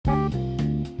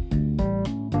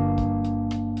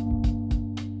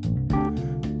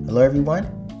Hello everyone,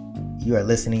 you are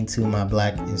listening to My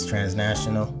Black is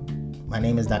Transnational. My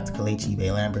name is Dr. Kelechi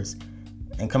Bay-Lambers,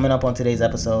 and coming up on today's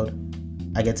episode,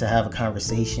 I get to have a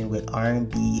conversation with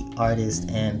R&B artist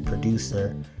and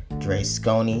producer Dre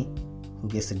Sconey, who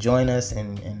gets to join us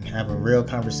and have a real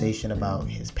conversation about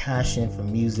his passion for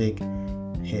music,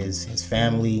 his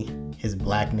family, his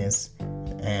blackness,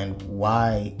 and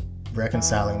why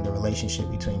reconciling the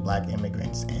relationship between black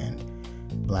immigrants and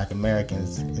black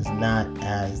Americans is not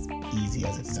as easy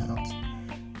as it sounds.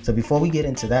 So before we get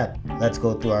into that, let's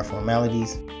go through our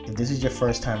formalities. If this is your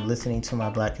first time listening to My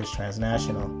Black is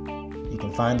Transnational, you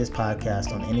can find this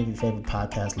podcast on any of your favorite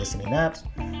podcast listening apps,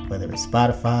 whether it's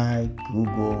Spotify,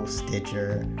 Google,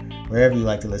 Stitcher, wherever you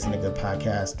like to listen to good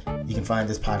podcasts. You can find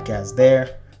this podcast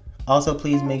there. Also,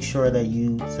 please make sure that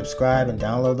you subscribe and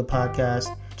download the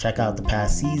podcast. Check out the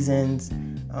past seasons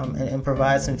and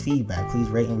provide some feedback. Please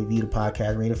rate and review the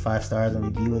podcast. Rate it 5 stars and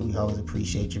review it. We always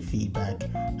appreciate your feedback. It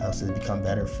helps us become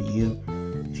better for you.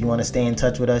 If you want to stay in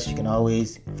touch with us, you can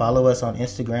always follow us on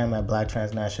Instagram at Black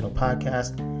Transnational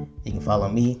Podcast. You can follow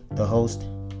me, the host,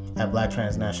 at Black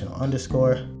Transnational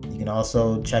 _. You can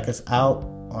also check us out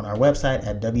on our website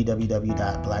at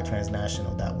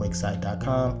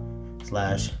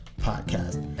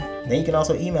www.blacktransnational.wixsite.com/podcast. Then you can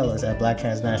also email us at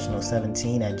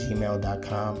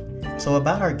blacktransnational17@gmail.com. So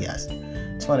about our guest,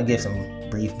 just want to give some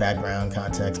brief background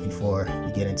context before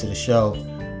we get into the show.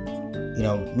 You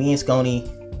know, me and Sconey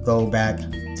go back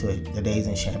to the days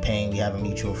in Champaign. We have a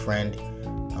mutual friend,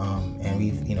 and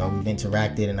we've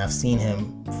interacted, and I've seen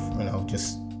him,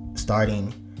 just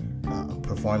starting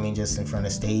performing just in front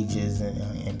of stages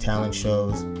and talent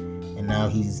shows. And now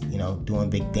he's, doing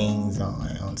big things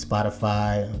on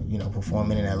Spotify,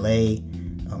 performing in LA.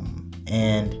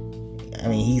 And I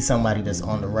mean, he's somebody that's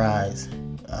on the rise.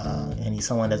 And he's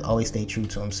someone that's always stayed true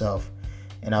to himself.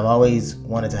 And I've always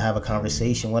wanted to have a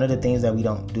conversation. One of the things that we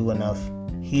don't do enough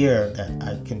here that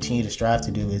I continue to strive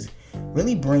to do is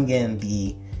really bring in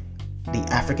the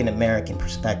African American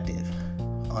perspective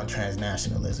on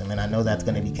transnationalism. And I know that's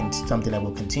going to be something that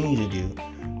we'll continue to do.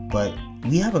 But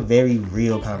we have a very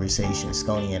real conversation,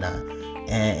 Sconey and I,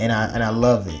 and I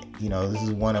love it. This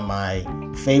is one of my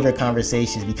favorite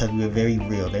conversations because we were very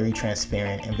real, very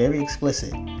transparent, and very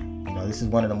explicit. This is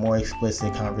one of the more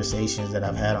explicit conversations that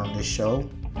I've had on this show.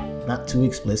 Not too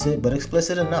explicit, but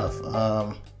explicit enough.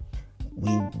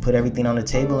 We put everything on the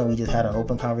table, and we just had an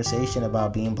open conversation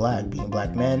about being black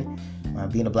men,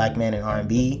 being a black man in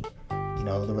R&B.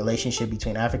 The relationship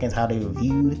between Africans, how they were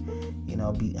viewed,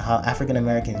 how African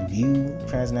Americans view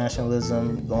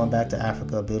transnationalism, going back to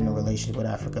Africa, building a relationship with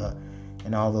Africa,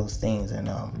 and all those things. And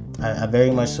I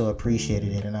very much so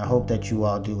appreciated it, and I hope that you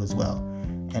all do as well.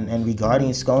 And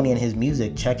regarding Sconey and his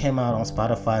music, check him out on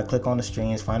Spotify, click on the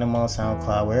streams, find him on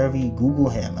SoundCloud, wherever you Google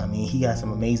him. I mean, he got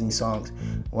some amazing songs.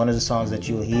 One of the songs that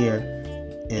you'll hear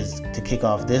is, to kick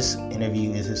off this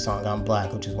interview, is his song I'm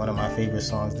Black, which is one of my favorite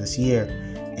songs this year.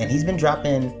 And he's been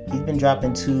dropping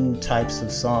 2 types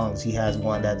of songs. He has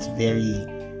one that's very,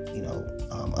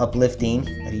 uplifting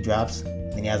that he drops.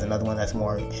 Then he has another one that's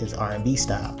more his R&B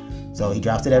style. So he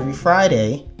drops it every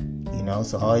Friday,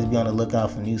 so always be on the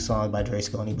lookout for new songs by Dre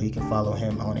Sconey, but you can follow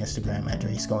him on Instagram at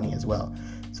Dre Sconey as well.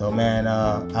 So man,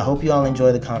 I hope you all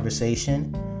enjoy the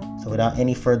conversation. So without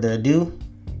any further ado,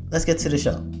 let's get to the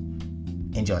show.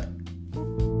 Enjoy.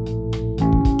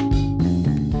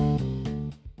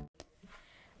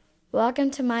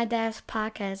 Welcome to my dad's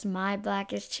podcast, My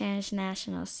Black is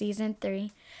Transnational, Season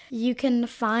 3. You can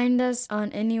find us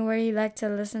on anywhere you like to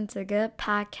listen to good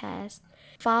podcasts.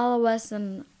 Follow us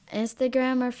on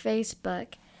Instagram or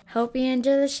Facebook. Hope you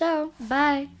enjoy the show.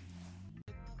 Bye.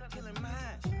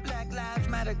 Black lives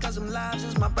matter cause them lives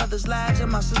is my brother's lives and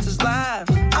my sister's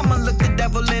lives. I'ma look the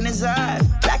devil in his eyes.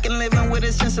 Black and living with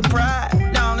a sense of pride.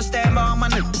 Now I'ma stand by on my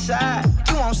nigga's side.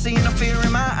 You won't see no fear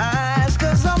in my eyes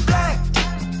cause I'm black.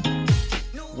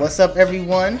 What's up,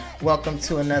 everyone? Welcome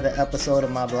to another episode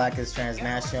of My Black is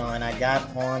Transnational, and I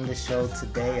got on the show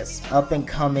today a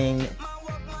up-and-coming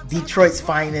Detroit's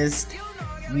finest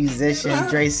musician,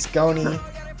 Dre Sconey.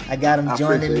 I got him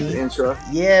joining me. Intro.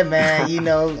 Yeah, man.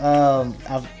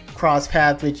 I've crossed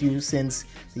paths with you since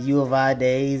the U of I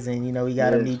days, and we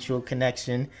got a mutual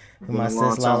connection with my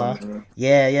sis Lala.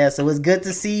 Yeah. So it's good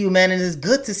to see you, man, and it's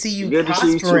good to see you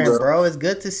prospering, bro. It's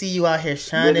good to see you out here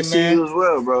shining, man. Good to see you as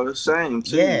well, bro. The same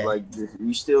too. Yeah. Like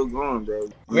you still growing, bro.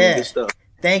 Yeah. Good stuff.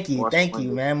 Thank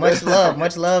you, man. Much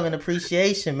love and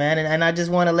appreciation, man. And I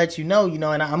just want to let you know, and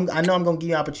I know I'm gonna give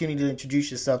you an opportunity to introduce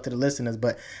yourself to the listeners,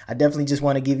 but I definitely just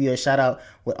want to give you a shout out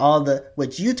with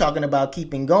what you talking about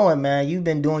keeping going, man. You've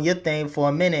been doing your thing for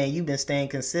a minute, and you've been staying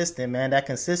consistent, man. That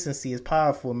consistency is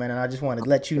powerful, man. And I just want to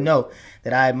let you know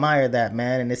that I admire that,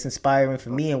 man, and it's inspiring for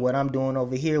me and what I'm doing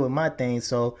over here with my thing.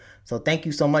 So thank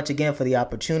you so much again for the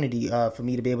opportunity for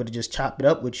me to be able to just chop it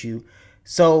up with you.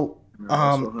 So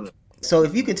So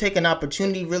if you can take an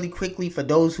opportunity really quickly for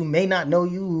those who may not know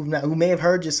you, who may have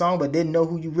heard your song but didn't know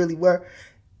who you really were,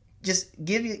 just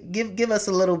give us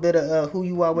a little bit of who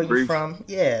you are, where you're from.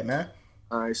 Yeah, man.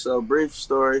 All right, so brief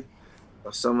story.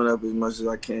 I'll sum it up as much as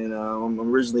I can. I'm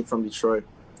originally from Detroit,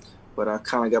 but I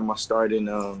kind of got my start in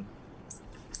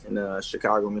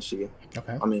Chicago, Michigan.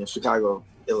 Okay. I mean, Chicago,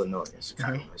 Illinois, and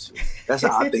Chicago, Michigan. That's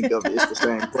how I think of it. It's the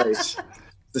same place.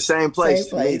 The same place.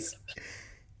 Same place.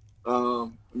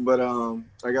 But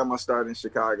I got my start in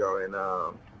Chicago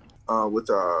and with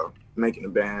making a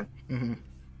band. Mm-hmm.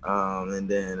 And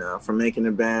then from making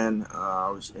a band,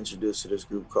 I was introduced to this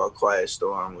group called Quiet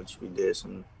Storm, which we made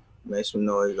some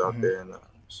noise out there in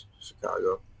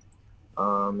Chicago.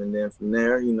 And then from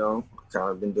there, kind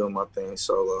of been doing my thing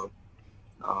solo,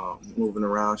 moving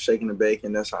around, shaking and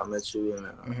baking. That's how I met you.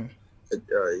 And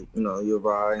U of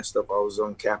I and stuff. I was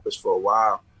on campus for a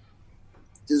while.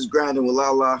 Just grinding with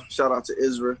Lala. Shout out to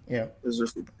Isra. Yeah.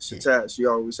 Isra Shatat. She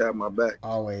always had my back.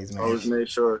 Always, man. Always made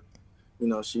sure,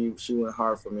 she went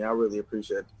hard for me. I really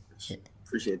appreciate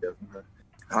that from her.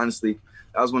 Honestly,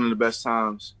 that was one of the best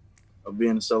times of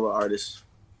being a solo artist.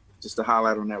 Just to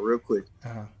highlight on that real quick.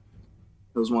 Uh-huh.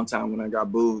 There was one time when I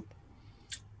got booed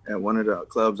at one of the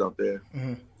clubs out there.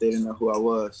 Mm-hmm. They didn't know who I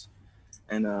was.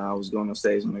 And I was going on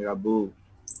stage and I got booed.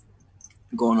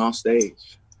 Going on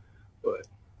stage. But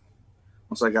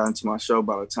once I got into my show,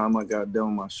 by the time I got done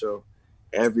with my show,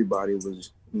 everybody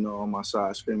was, on my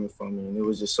side screaming for me. And it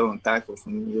was just so impactful for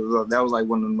me. That was like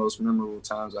one of the most memorable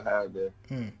times I had there.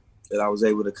 That I was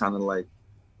able to kind of like,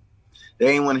 they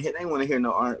didn't want to hear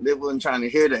no art. They wasn't trying to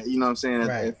hear that, you know what I'm saying,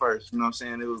 at first. You know what I'm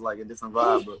saying? It was like a different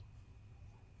vibe, but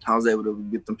I was able to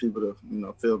get them people to,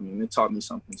 feel me. And it taught me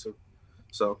something too.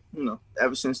 So,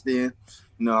 ever since then,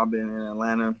 I've been in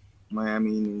Atlanta,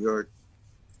 Miami, New York,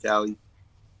 Cali.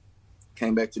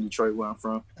 Came back to Detroit, where I'm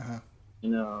from.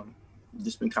 Uh-huh.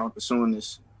 Just been kind of pursuing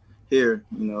this here,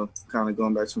 kind of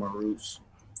going back to my roots,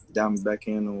 diving back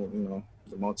in on,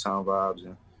 the Motown vibes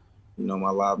and,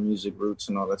 my live music roots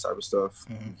and all that type of stuff.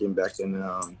 Mm-hmm. Getting back in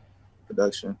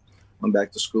production. Went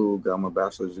back to school, got my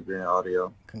bachelor's degree in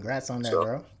audio. Congrats on that, So,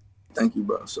 bro. Thank you,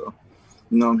 bro. So,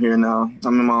 I'm here now.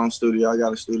 I'm in my own studio. I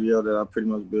got a studio that I pretty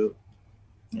much built.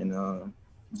 And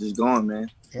just going,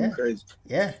 man. Yeah. Crazy.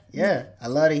 Yeah. I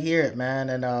love to hear it, man.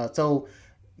 And so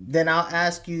then I'll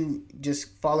ask you,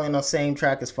 just following the same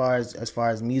track as far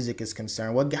as music is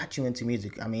concerned, what got you into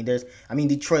music? I mean,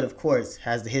 Detroit, of course,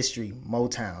 has the history,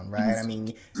 Motown, right? I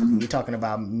mean, you're talking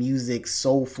about music,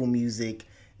 soulful music.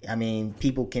 I mean,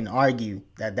 people can argue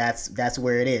that that's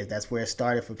where it is. That's where it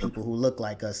started for people who look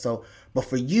like us. So, but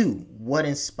for you, what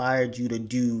inspired you to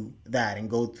do that and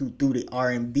go through the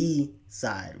R&B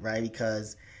side, right?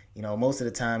 Because, most of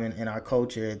the time in our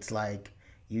culture, it's like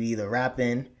you either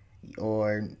rapping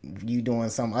or you doing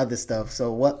some other stuff.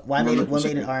 So what made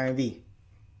it R&B?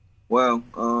 Well,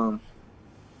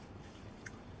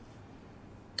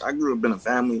 I grew up in a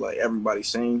family like everybody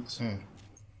sings.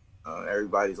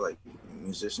 Everybody's like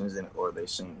musicians or they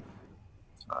sing.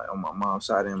 On my mom's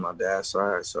side and my dad's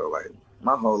side, so like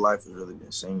my whole life has really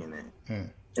been singing and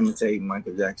imitating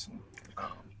Michael Jackson.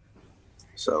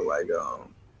 So like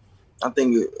I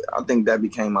think that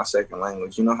became my second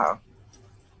language. You know how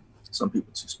some people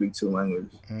speak two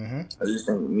languages. Mm-hmm. I just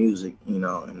think with music, and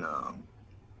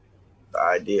the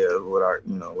idea of what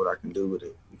I can do with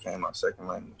it became my second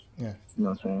language. Yeah. You know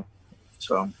what I'm saying?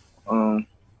 So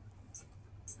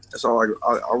that's all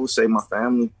I would say. My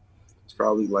family is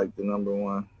probably like the number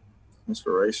one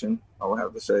inspiration, I would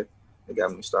have to say. It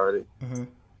got me started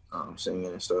singing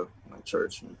and stuff, like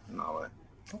church and all that.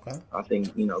 Okay. I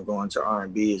think, going to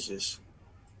R&B is just,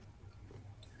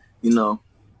 I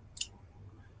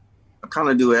kind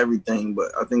of do everything,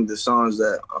 but I think the songs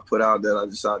that I put out that I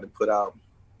decided to put out,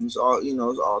 it's all,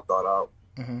 it's all thought out.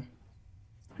 Mm-hmm.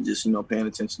 Just, paying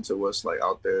attention to what's like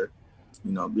out there,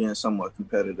 being somewhat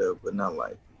competitive, but not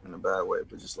like in a bad way,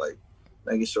 but just like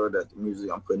making sure that the music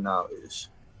I'm putting out is,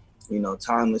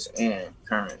 timeless and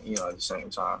current, at the same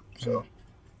time. So,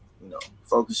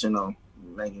 focusing on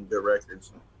making good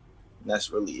records, and that's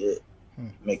really it.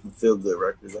 Making feel good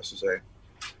records, I should say.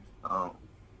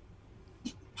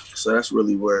 So that's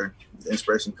really where the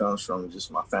inspiration comes from,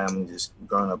 just my family, just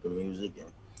growing up in music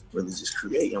and really just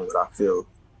creating what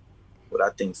I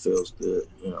think feels good,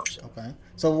 you know what I'm saying? Okay.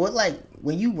 So what, like,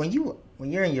 when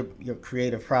you're in your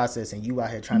creative process and you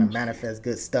out here trying to manifest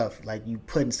good stuff, like you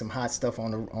putting some hot stuff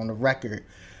on the record,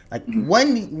 like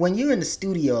when you're in the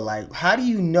studio, like how do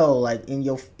you know, like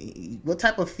what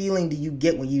type of feeling do you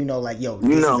get when you know, like, yo,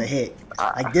 this is a hit?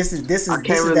 Like this is I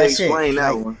can't really explain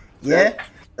that one. Yeah.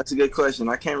 That's a good question.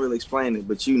 I can't really explain it,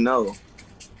 but you know,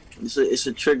 it's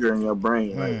a trigger in your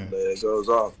brain, like that it goes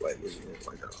off, like it's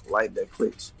like a light that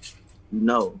clicks, you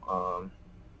know.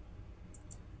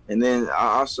 And then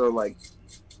I also I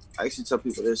actually tell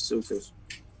people this too, because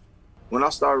when I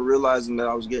started realizing that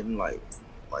I was getting like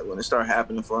when it started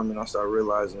happening for me, and I started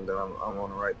realizing that I'm on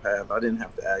the right path, I didn't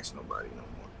have to ask nobody no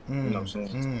more. You know what I'm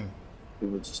saying?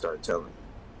 People just started telling me,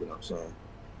 you know what I'm saying?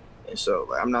 And so,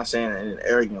 like, I'm not saying it in an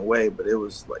arrogant way, but it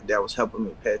was like that was helping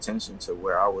me pay attention to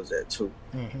where I was at too.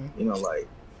 You know, like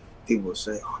people would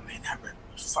say, "Oh man, that record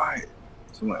was fire."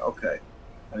 So I'm like, okay,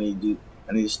 I need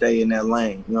to stay in that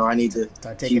lane. You know, I need to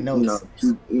start taking notes.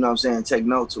 You know what I'm saying? Take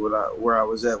notes of where I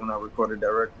was at when I recorded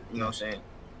that record. You know what I'm saying?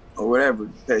 Or whatever.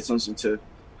 Pay attention to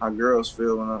how girls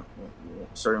feel in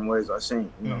certain ways I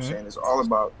sing. You know what I'm saying? It's all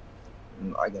about,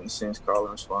 like, in a sense, call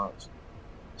and response.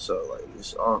 So, like,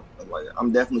 it's all, like,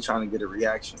 I'm definitely trying to get a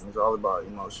reaction. It's all about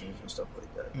emotions and stuff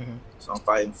like that. So I'm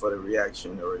fighting for the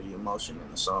reaction or the emotion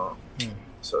in the song.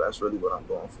 So that's really what I'm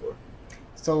going for.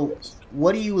 So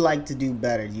what do you like to do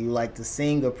better? Do you like to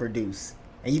sing or produce?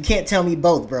 And you can't tell me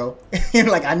both, bro.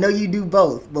 Like, I know you do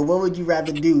both, but what would you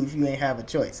rather do if you ain't have a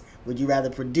choice? Would you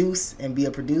rather produce and be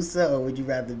a producer, or would you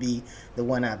rather be the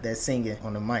one out there singing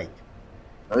on the mic?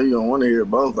 Oh, you don't want to hear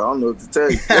both. I don't know what to tell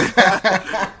you. I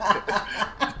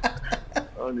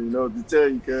don't even know what to tell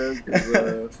you, cuz.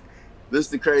 This is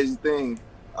the crazy thing.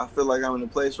 I feel like I'm in a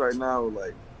place right now where,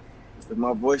 like, if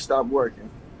my voice stopped working,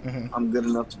 I'm good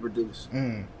enough to produce.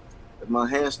 If my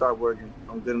hands start working,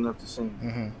 I'm good enough to sing.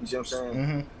 You see what I'm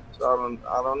saying? So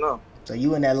I don't know. So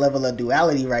you in that level of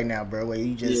duality right now, bro, where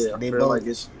you just they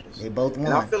both one.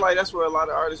 And I feel like that's where a lot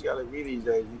of artists gotta be these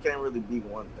days. You can't really be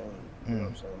one thing. You know what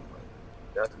I'm saying? Like,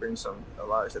 you have to bring a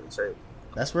lot to the table.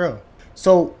 That's real.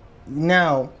 So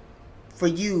now, for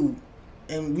you,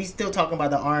 and we still talking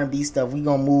about the R&B stuff. We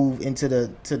gonna move into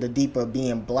the deeper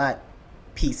being black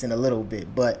piece in a little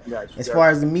bit. But as far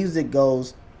as the music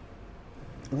goes,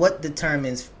 what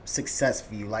determines success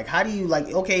for you? Like, how do you, like,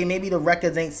 okay, maybe the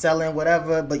records ain't selling,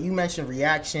 whatever, but you mentioned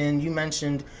reaction, you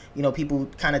mentioned, you know, people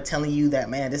kind of telling you that,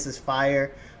 man, this is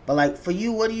fire. But, like, for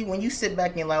you, when you sit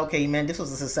back and you're like, okay, man, this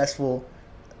was a successful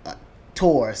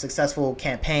tour, successful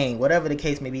campaign, whatever the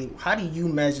case may be, how do you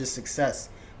measure success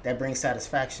that brings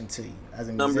satisfaction to you as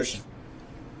a musician?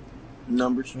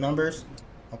 Numbers?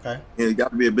 Okay. Yeah, you got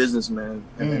to be a businessman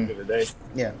at the end of the day.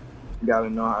 Yeah. You got to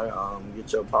know how to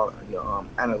get your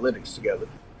analytics together.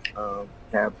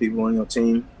 Have people on your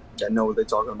team that know what they're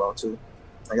talking about too.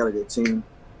 I got a good team.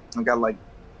 I got like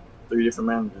 3 different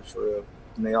managers for real,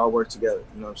 and they all work together.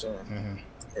 You know what I'm saying?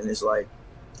 And it's like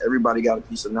everybody got a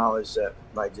piece of knowledge that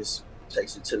like just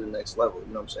takes it to the next level.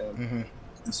 You know what I'm saying?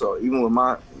 And so even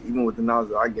with the knowledge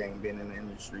that I gained being in the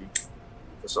industry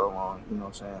for so long, you know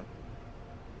what I'm saying?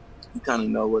 You kind of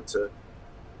know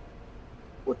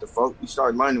you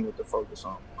start learning what to focus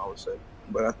on, I would say.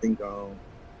 But I think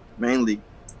mainly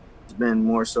it's been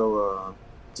more so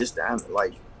just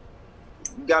like,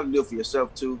 you got to do it for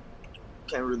yourself too. You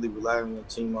can't really rely on your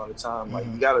team all the time. Like,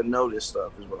 you got to know this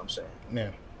stuff is what I'm saying.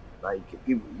 Yeah. Like,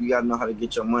 you got to know how to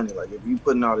get your money. Like, if you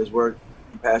putting all this work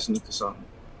and passionate for something,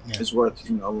 it's worth,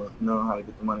 knowing how to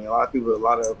get the money. A lot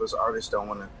of us artists don't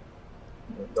want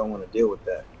to deal with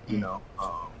that. You know,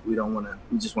 we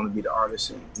just want to be the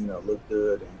artist and, look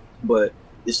good. But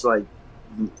it's like,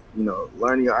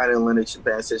 learning your analytics and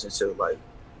paying attention to like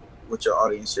what your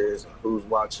audience is and who's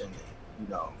watching,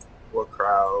 and, what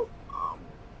crowd,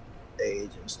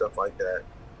 age and stuff like that,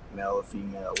 male or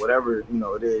female, whatever, it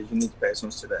is, you need to pay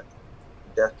attention to that.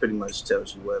 That pretty much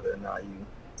tells you whether or not you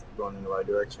going in the right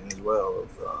direction as well.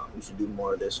 If you should do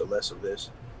more of this or less of this.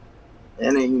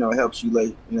 And then, it helps you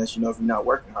if you're not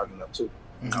working hard enough too.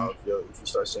 If you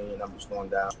start seeing your numbers going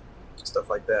down, stuff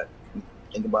like that.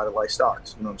 Think about it like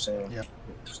stocks, you know what I'm saying? Yeah.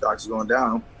 If stocks is going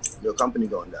down, your company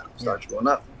going down. Stocks going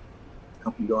up,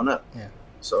 company going up. Yeah.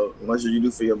 So as much as you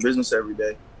do for your business every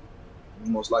day,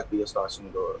 most likely your stocks going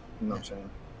to go up, you know what I'm saying?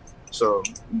 So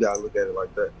you got to look at it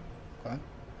like that. Okay.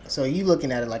 So you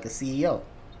looking at it like a CEO,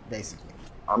 basically.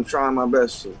 I'm trying my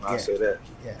best to. I say that.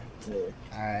 Yeah.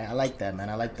 All right, I like that, man.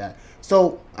 I like that.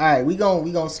 So, all right, we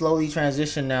gonna slowly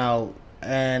transition now,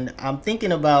 and I'm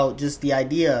thinking about just the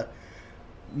idea.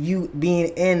 you being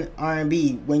in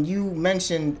R&B, when you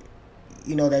mentioned,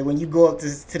 you know, that when you go up to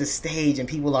the stage and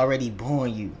people already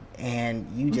booing you, and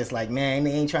you just like, man,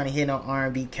 they ain't trying to hit no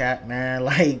R&B cat, man.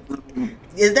 Like,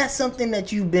 is that something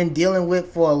that you've been dealing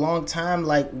with for a long time?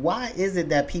 Like, why is it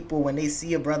that people, when they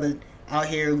see a brother out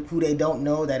here who they don't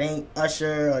know, that ain't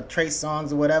Usher or Trey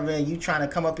Songz or whatever, and you trying to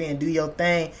come up here and do your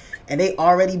thing, and they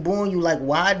already booing you, like,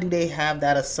 why do they have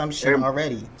that assumption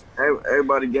already?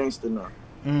 Everybody gangster now.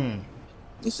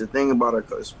 It's the thing about our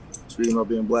culture, speaking of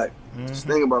being black, it's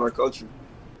the thing about our culture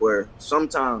where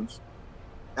sometimes,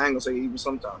 I ain't gonna say even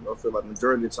sometimes, I feel like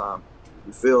majority of the time,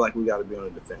 we feel like we gotta be on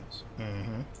the defense.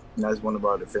 And that's one of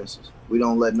our defenses. We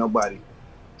don't let nobody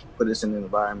put us in an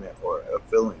environment or a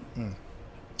feeling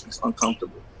it's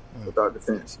uncomfortable with our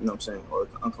defense, you know what I'm saying, or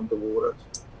uncomfortable with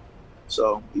us.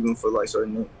 So even for like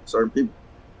certain people,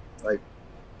 like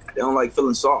they don't like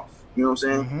feeling soft, you know what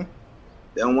I'm saying?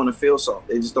 They don't want to feel soft.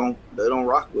 They don't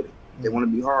rock with it. They want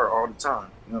to be hard all the time,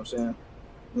 you know what I'm saying?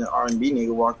 You know, R&B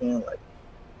nigga walk in like,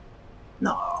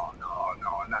 no,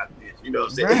 not this. You know what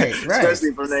I'm saying? Right.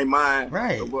 Especially from their mind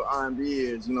of what R&B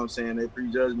is, you know what I'm saying? They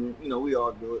prejudge me. You know, we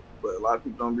all do it. But a lot of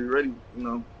people don't be ready, you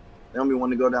know. They don't be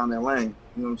wanting to go down that lane,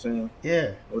 you know what I'm saying?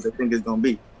 Yeah. What they think it's going to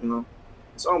be, you know.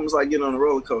 It's almost like getting on a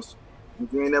roller coaster.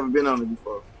 If you ain't never been on it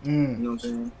before, you know what I'm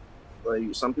saying?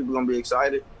 Like, some people going to be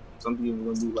excited. Some people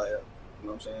going to be like, you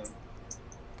know what I'm saying?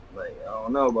 Like, I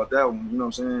don't know about that one, you know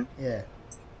what I'm saying? Yeah.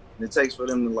 And it takes for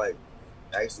them to, like,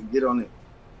 actually get on it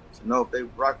to know if they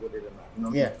rock with it or not, you know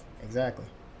what I'm saying? Exactly.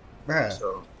 Bruh.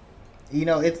 So, you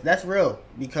know, that's real,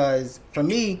 because for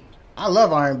me, I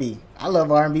love R&B. I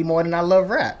love R&B more than I love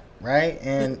rap, right?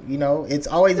 And, you know, it's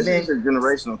always been... It's a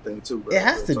generational thing, too, bro. It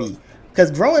has to be. Because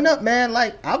growing up, man,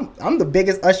 like, I'm the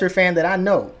biggest Usher fan that I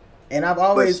know. And I've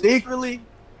always... But secretly,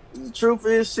 the truth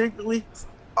is, secretly,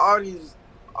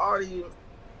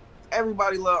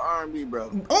 everybody love R&B,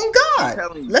 bro. Oh,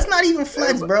 God. Let's not even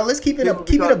flex, bro. Let's keep it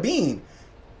a bean.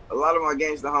 A lot of my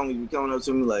gangster homies be coming up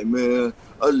to me like, man,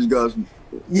 I just got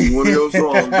one of your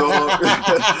songs, dog.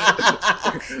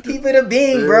 Keep it a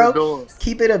bean, bro.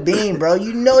 Keep it a bean, bro.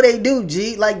 You know they do,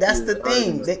 G. Like, that's the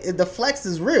thing. The flex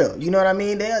is real. You know what I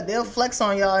mean? They'll flex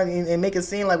on y'all and make it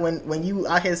seem like when you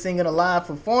out here singing a live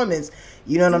performance,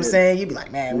 you know what I'm saying? You be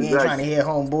like, man, we ain't trying to hear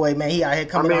homeboy, man. He out here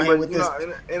coming out here with this.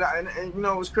 And you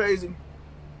know what's crazy?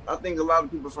 I think a lot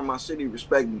of people from my city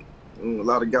respect me. A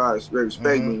lot of guys they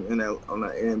respect me on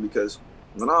that end, because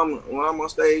when I'm on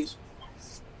stage,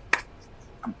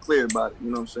 I'm clear about it. You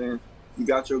know what I'm saying? You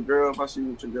got your girl. If I see you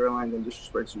with your girl, I ain't gonna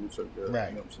disrespect you with your girl. Right.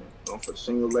 You know what I'm saying? Going for the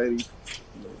single lady,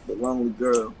 the lonely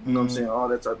girl. You know what I'm saying? All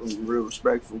that type of real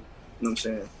respectful. You know what I'm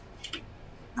saying?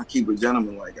 I keep it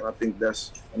gentleman-like, and I think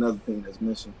that's another thing that's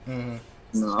missing. You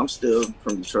know, I'm still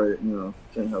from Detroit. You know,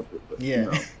 can't help it. But you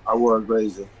know, I was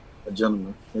raised a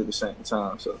gentleman at the same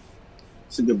time, so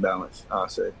it's a good balance, I'll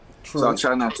say. True. So I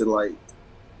try not to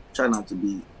be,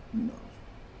 you know.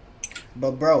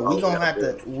 But bro, we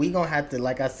gonna have to,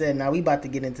 like I said, now we about to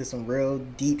get into some real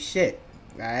deep shit,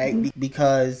 right?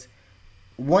 Because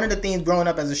one of the things growing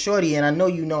up as a shorty, and I know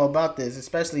you know about this,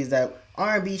 especially, is that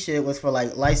R&B shit was for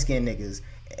like light skinned niggas.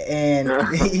 And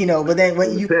you know, but then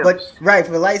when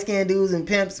for light skinned dudes and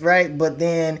pimps, right? But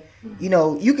then, you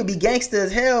know, you could be gangster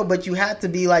as hell, but you had to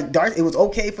be like dark. It was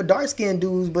okay for dark skinned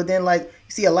dudes, but then like you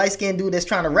see a light skinned dude that's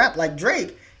trying to rap like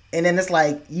Drake, and then it's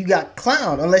like you got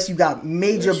clown unless you got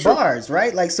major bars,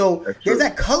 right? Like, so there's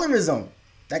that colorism.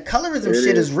 That colorism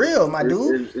shit is real, my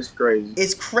dude. It's crazy.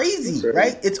 It's crazy,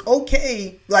 right? It's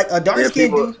okay, like a dark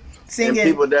skinned dude singing. And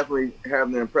people definitely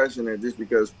have the impression that just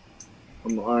because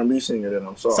I'm an R&B singer that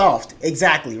I'm soft. Soft,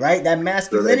 exactly, right? That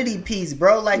masculinity piece,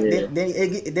 bro. Like, then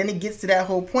it gets to that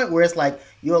whole point where it's like,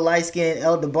 you're a light-skinned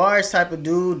El DeBarge type of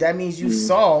dude. That means you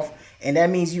soft, and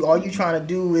that means all you trying to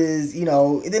do is, you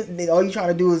know, all you trying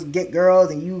to do is get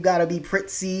girls, and you gotta be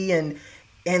pretty, and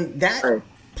that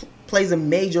plays a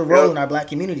major role in our black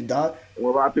community, dog.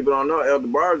 Well, a lot of people don't know El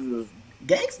DeBarge was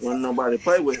gangster. Wasn't nobody to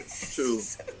play with, too.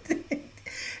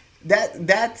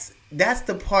 That's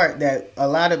the part that a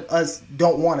lot of us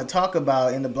don't want to talk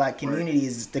about in the black community,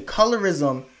 is the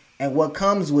colorism and what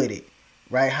comes with it,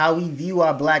 right? How we view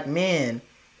our black men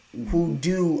who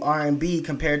do R&B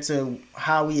compared to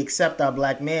how we accept our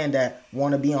black men that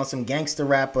want to be on some gangster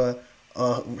rapper,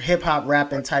 hip hop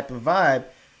rapping type of vibe.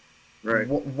 Right.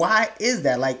 Why is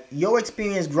that? Like, your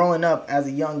experience growing up as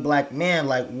a young black man,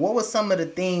 like, what were some of the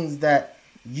things that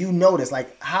you noticed?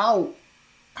 Like, how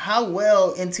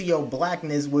well into your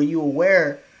blackness were you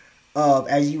aware of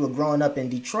as you were growing up in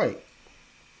Detroit?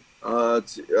 To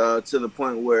the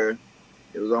point where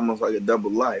it was almost like a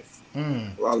double life.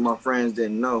 A lot of my friends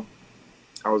didn't know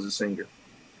I was a singer.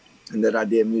 and that I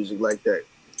did music like that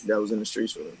was in the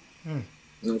streets with him. You know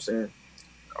what I'm saying?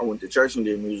 I went to church and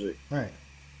did music. Right.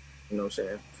 You know what I'm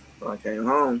saying? When I came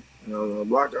home, you know, on the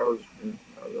block, I was on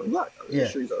the block. I was in the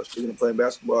streets. I was shooting and playing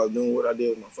basketball. I was doing what I did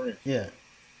with my friends. Yeah.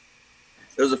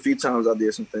 There was a few times I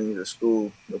did some things at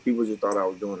school, but people just thought I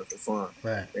was doing it for fun.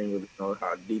 Right. They didn't really know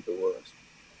how deep it was.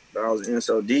 But I was in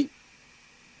so deep,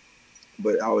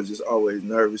 but I was just always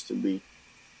nervous to be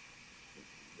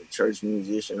a church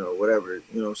musician or whatever.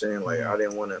 You know what I'm saying? Like, I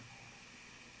didn't want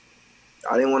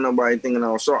nobody thinking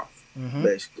I was soft,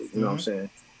 basically. You know what I'm saying?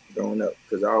 Growing up,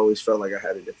 because I always felt like I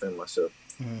had to defend myself.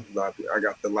 A lot of people, I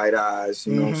got the light eyes,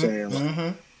 you know what I'm saying?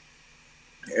 Like,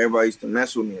 everybody used to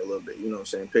mess with me a little bit, you know what I'm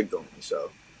saying? Picked on me. So,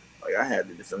 like, I had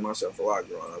to defend myself a lot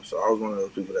growing up. So I was one of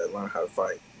those people that learned how to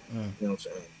fight. You know what I'm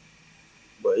saying?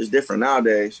 But it's different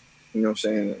nowadays, you know what I'm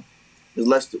saying? There's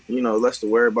less to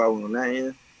worry about on that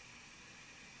end.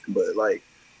 But, like,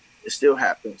 it still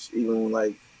happens, even when,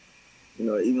 like, you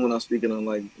know, even when I'm speaking on,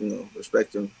 like, you know,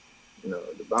 respecting, you know,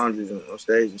 the boundaries on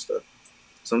stage and stuff.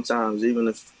 Sometimes, even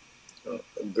if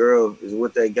a girl is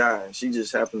with that guy and she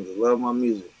just happens to love my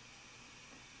music,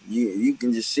 you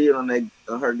can just see it on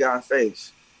her guy's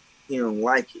face. He don't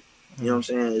like it. You know what I'm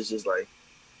saying? It's just like,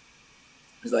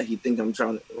 it's like he think I'm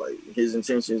trying to, like, his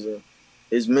intentions and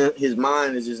his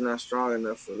mind is just not strong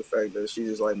enough for the fact that she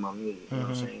just like my music. You know what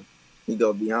I'm saying? He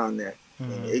go beyond that.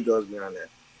 And it goes beyond that.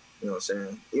 You know what I'm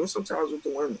saying? Even sometimes with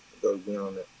the women, it goes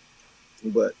beyond that.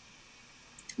 But,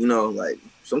 you know, like,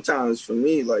 sometimes for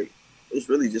me, like, it's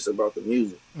really just about the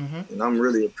music. And I'm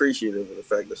really appreciative of the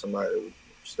fact that somebody would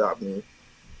stop me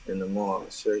in the mall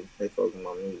and say, hey, focus on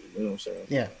my music. You know what I'm saying?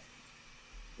 Yeah.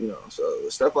 You know, so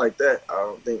stuff like that, I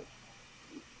don't think,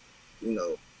 you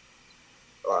know,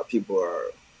 a lot of people are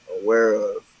aware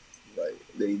of. Like,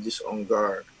 they just on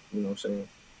guard. You know what I'm saying?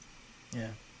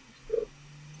 Yeah.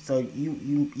 So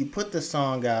you put the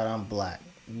song out on Black.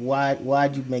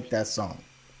 Why'd you make that song?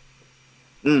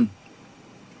 Man,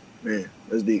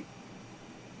 that's deep.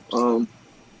 I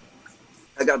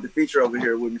got the feature over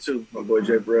here with me too, my boy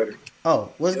Jay Beretta.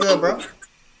 Oh, what's good, bro?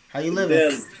 How you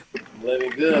living?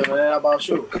 Living good, man. How about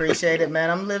you? Appreciate it, man.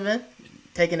 I'm living.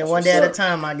 Taking it one day at a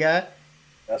time, my guy.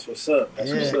 That's what's up.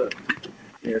 What's up.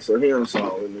 Yeah, so he on the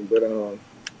song with me, but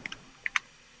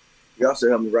he also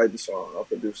helped me write the song. I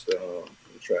produced the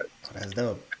track. Oh, that's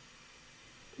dope.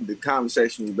 The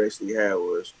conversation we basically had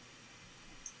was,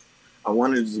 I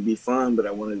wanted it to be fun, but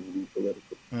I wanted it to be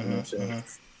political. You know what I'm saying?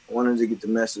 I wanted to get the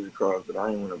message across, but I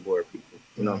didn't want to bore people.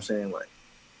 You know what I'm saying? Like,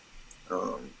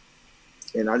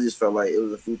 and I just felt like it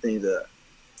was a few things that,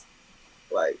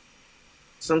 like,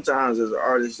 sometimes as an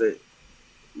artist that,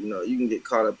 you know, you can get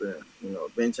caught up in, you know,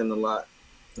 venting a lot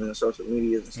in social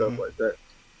medias and stuff like that.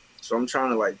 So I'm trying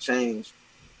to, like, change,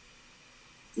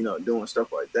 you know, doing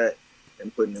stuff like that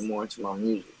and putting it more into my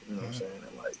music. You know what I'm saying?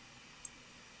 And, like,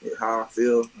 how I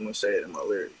feel, I'm going to say it in my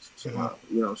lyrics. So you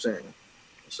know what I'm saying?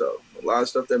 So a lot of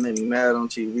stuff that made me mad on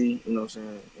TV, you know what I'm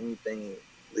saying? Anything,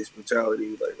 police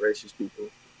brutality, like racist people,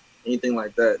 anything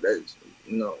like that, that's,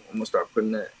 you know, I'm going to start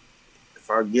putting that. If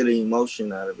I get an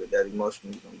emotion out of it, that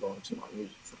emotion is going to go into my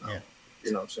music. Yeah.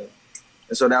 You know what I'm saying?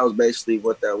 And so that was basically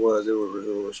what that was. It was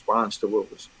a response to what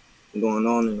was going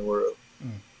on in the world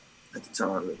at the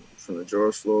time, from the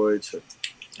George Floyd to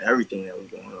everything that was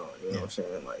going on. You know what I'm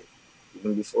saying? Like,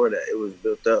 even before that, it was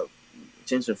built up.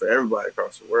 Attention for everybody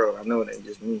across the world. I know it ain't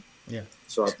just me. Yeah.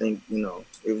 So I think, you know,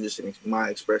 it was just my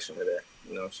expression of that.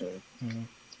 You know what I'm saying?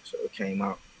 So it came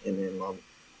out. And then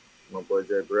my boy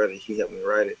Jay Beretta, he helped me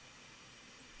write it.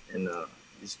 And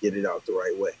just get it out the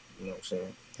right way. You know what I'm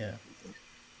saying? Yeah.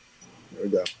 There we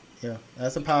go. Yeah,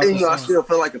 that's a powerful and, you know, song. I still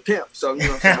feel like a pimp. So, you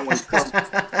know what I'm saying?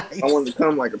 I wanted to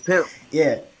come like a pimp.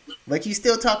 Yeah. But you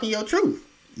still talking your truth.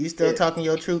 You still talking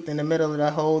your truth in the middle of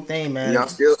the whole thing, man.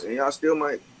 And y'all still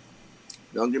might,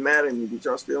 don't get mad at me, but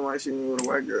y'all still might see me with a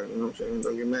white girl. You know what I'm saying?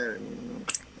 Don't get mad at me. You know?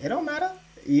 It don't matter.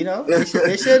 You know,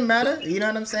 it shouldn't matter. You know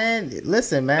what I'm saying?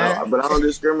 Listen, man. No, but I don't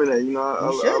discriminate. You know,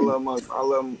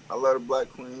 I love the black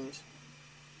queens.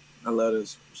 I love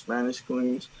the Spanish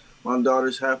queens. My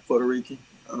daughter's half Puerto Rican.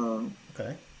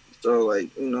 Okay. So,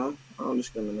 like, you know, I don't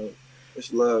discriminate.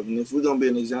 It's love, and if we're gonna be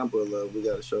an example of love, we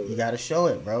gotta show it. You gotta show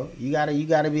it, bro. You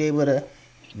gotta be able to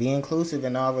be inclusive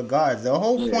in all regards. The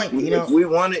whole point, you know. If we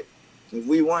want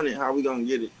it, how we gonna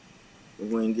get it? If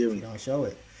we ain't giving it. You don't show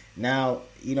it. Now,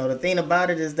 you know, the thing about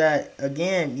it is that,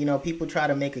 again, you know, people try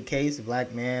to make a case,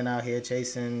 black man out here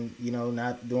chasing, you know,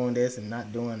 not doing this and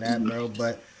not doing that, bro.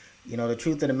 But, you know, the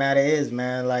truth of the matter is,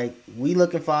 man, like, we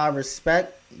looking for our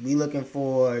respect. We looking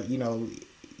for, you know,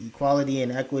 equality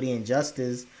and equity and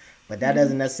justice. But that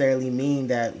doesn't necessarily mean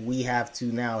that we have to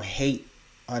now hate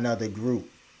another group.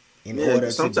 in order to be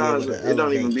able sometimes to it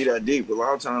don't even elevate. be that deep. A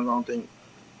lot of times I don't think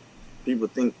people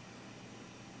think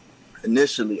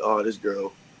initially, oh, this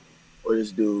girl or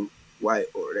this dude white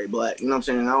or they black. You know what I'm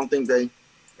saying? I don't think they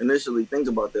initially think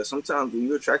about that. Sometimes when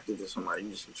you're attracted to somebody,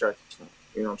 you just attracted to them.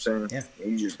 You know what I'm saying? Yeah.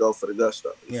 And you just go for the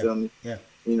gusto. You feel me? Yeah.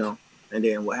 You know, and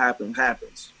then what happens,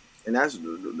 happens. And that's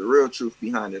the real truth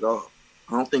behind it all.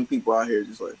 I don't think people out here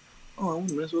just like, oh, I want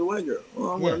to mess with a white girl.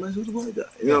 Oh, I want to mess with a white guy.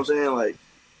 You know what I'm saying? Like,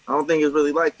 I don't think it's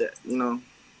really like that, you know.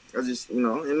 I just, you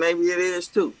know, and maybe it is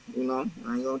too, you know.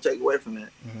 I ain't going to take away from that.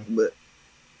 Mm-hmm. But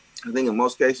I think in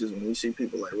most cases when you see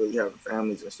people like really having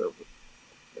families and stuff,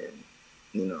 and,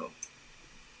 you know,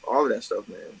 all of that stuff,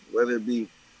 man, whether it be,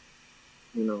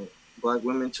 you know, black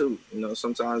women too. You know,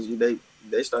 sometimes they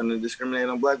starting to discriminate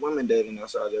on black women dating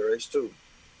outside their race too.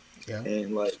 Yeah.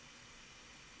 And like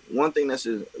one thing that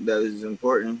is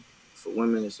important for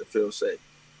women is to feel safe.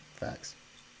 Facts.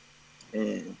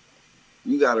 And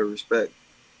you gotta respect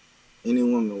any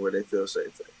woman where they feel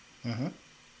safe at. Mm-hmm.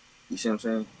 You see what I'm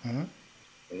saying? Mm-hmm.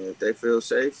 And if they feel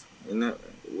safe in that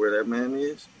where that man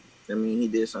is, that means he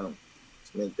did something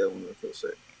to make that woman feel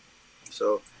safe.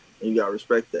 So you gotta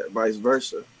respect that. Vice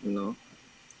versa, you know.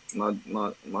 My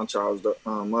child's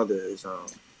mother is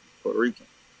Puerto Rican,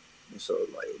 and so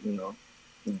like you know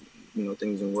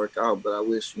things didn't work out. But I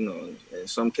wish in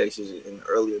some cases in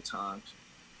earlier times,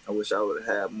 I wish I would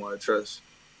have had more trust.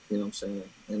 You know what I'm saying?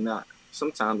 And not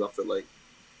sometimes I feel like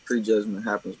prejudgment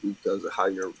happens because of how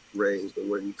you're raised or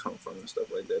where you come from and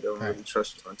stuff like that. They don't really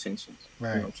trust your intentions. Right.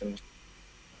 You know what I'm saying?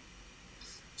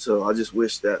 So I just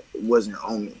wish that it wasn't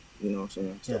on me. You know what I'm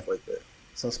saying? Stuff like that.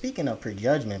 So speaking of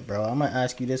prejudgment, bro, I'm going to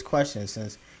ask you this question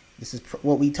since this is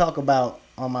what we talk about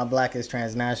on My Black is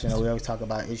Transnational. We always talk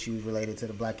about issues related to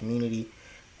the black community.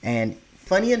 And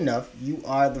funny enough, you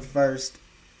are the first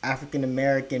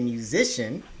African-American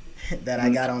musician that I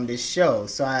got on this show.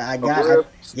 So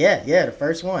the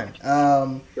first one.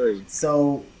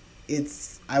 So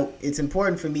it's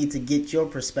important for me to get your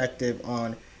perspective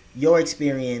on your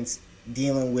experience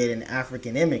dealing with an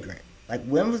African immigrant. Like,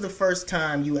 when was the first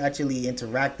time you actually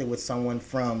interacted with someone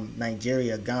from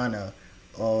Nigeria, Ghana,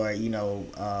 or,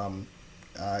 Ethiopia,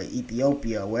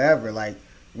 wherever? Like,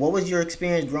 what was your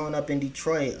experience growing up in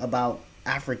Detroit about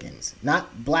Africans?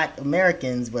 Not black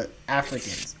Americans, but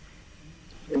Africans.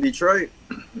 In Detroit,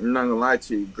 I'm not going to lie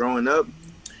to you, growing up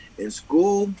in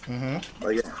school,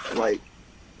 Mm-hmm. like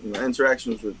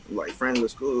interactions with, like, friends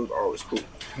at school was always cool.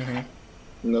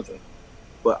 Mm-hmm. Nothing.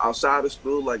 But outside of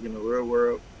school, like in the real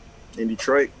world, in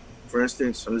Detroit, for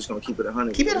instance, I'm just gonna keep it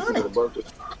 100. Keep it 100.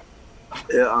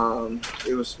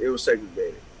 It was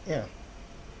segregated. Yeah.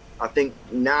 I think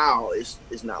now it's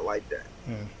not like that.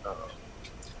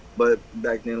 But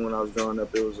back then when I was growing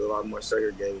up, it was a lot more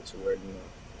segregated to where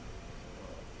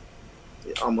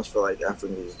it almost felt like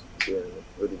Africans didn't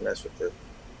really mess with the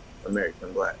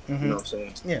American black. Mm-hmm. You know what I'm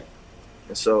saying? Yeah.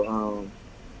 And so,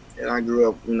 and I grew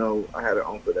up. I had an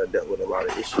uncle that dealt with a lot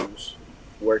of issues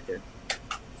working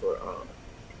for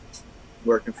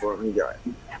him. He got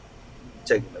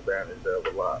taken advantage of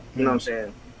a lot. You know what I'm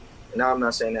saying? And now I'm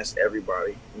not saying that's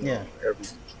everybody,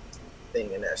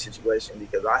 everything in that situation,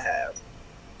 because I've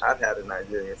had a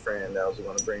Nigerian friend that I was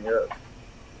going to bring up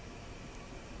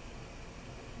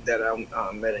that I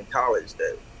met in college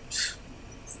that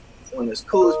one of the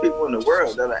coolest people in the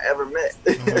world that I ever met.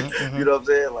 Mm-hmm. You know what I'm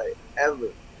saying? Like,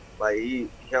 ever. Like, he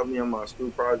helped me on my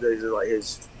school projects. Like,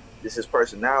 his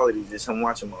personality, just him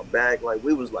watching my back. Like,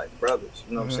 we was like brothers,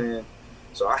 you know what I'm saying?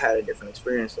 So I had a different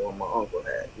experience than what my uncle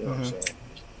had, you know what I'm saying?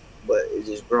 But it's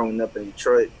just growing up in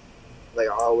Detroit, like,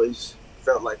 I always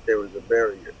felt like there was a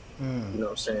barrier, you know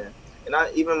what I'm saying? And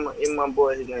even my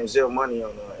boy, his name's Zil Money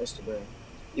on Instagram,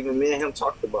 even me and him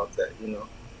talked about that,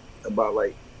 about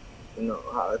like,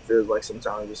 how it feels like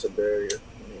sometimes it's a barrier.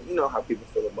 You know how people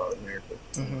feel about America.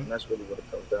 And that's really what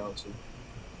it comes down to.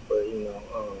 But,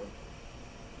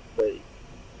 but I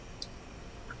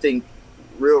think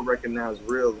real recognize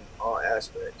real in all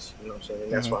aspects, you know what I'm saying?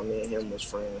 And that's why me and him was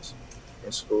friends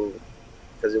in school.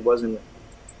 Because it wasn't,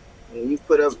 when you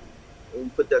put that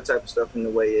type of stuff in the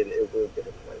way, it will get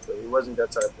in the way. But it wasn't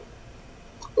that type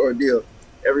of ordeal.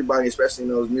 Everybody, especially in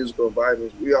those musical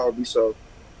environments, we all be so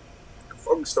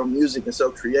focused on music and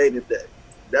so creative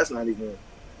that's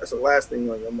the last thing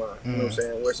on your mind. You know what I'm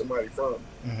saying? Where somebody from.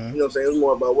 You know what I'm saying? It's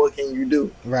more about what can you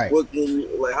do. Right. What can you,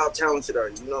 like, how talented are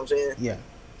you? You know what I'm saying? Yeah.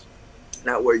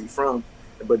 Not where you from.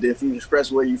 But if you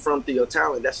express where you from through your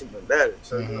talent, that's even better.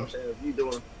 So, you know what I'm saying? If you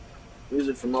doing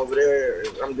music from over there, or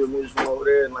I'm doing music from over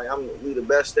there, and, like, we the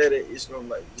best at it, it's going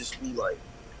to, like, just be, like,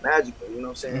 magical. You know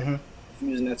what I'm saying?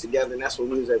 Fusing that together, and that's what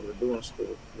we was able to do in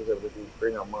school. We was able to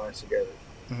bring our minds together.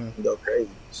 and go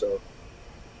crazy. So,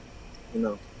 you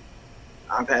know,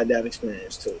 I've had that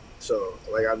experience too. So,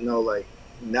 like, I know, like,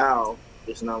 now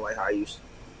it's not like how I used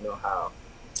to, how,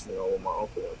 what my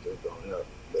uncle went through growing up.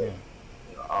 But,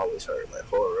 I always heard, like,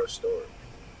 horror stories.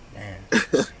 Man.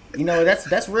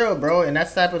 That's real, bro. And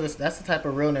that's the type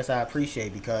of realness I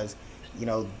appreciate, because,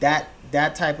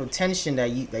 that type of tension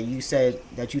that you said,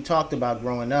 that you talked about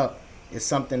growing up, is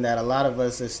something that a lot of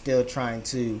us are still trying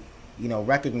to,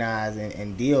 recognize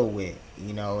and deal with,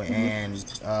 and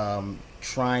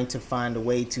trying to find a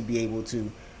way to be able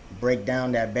to break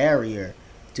down that barrier,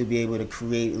 to be able to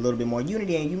create a little bit more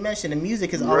unity. And you mentioned the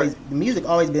music has always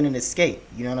been an escape.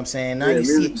 You know what I'm saying? Now you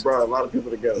see it, brought a lot of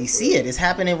people together. You see it. It's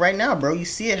happening right now, bro. You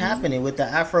see it happening with the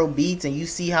Afro beats, and you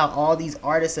see how all these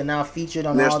artists are now featured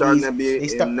on all these. They're starting to be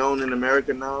known in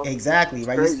America now. Exactly,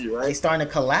 right? It's crazy, right? They starting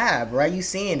to collab, right? You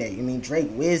seeing it. I mean, Drake,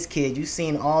 Wizkid. You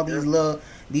seeing all these little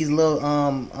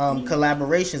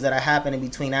collaborations that are happening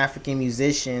between African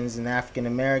musicians and African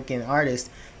American artists.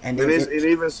 And it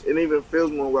even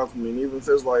feels more welcoming. It even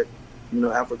feels like,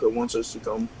 Africa wants us to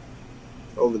come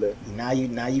over there. Now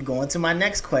you go into my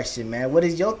next question, man. What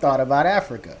is your thought about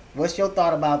Africa? What's your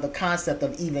thought about the concept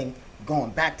of even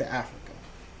going back to Africa?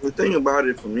 The thing about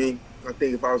it for me, I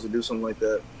think if I was to do something like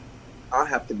that, I'd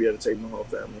have to be able to take my whole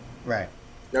family. Right.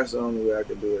 That's the only way I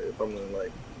could do it if I'm gonna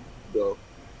go.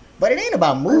 But it ain't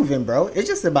about moving, bro. It's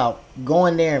just about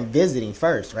going there and visiting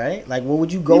first, right? Like, what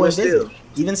would you go and visit?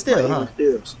 Even still, huh?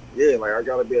 Even still. Yeah, like, I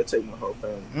gotta be able to take my whole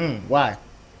family. Why?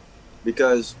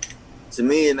 Because to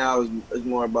me now it's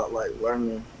more about, like,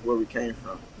 learning where we came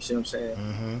from. You see what I'm saying?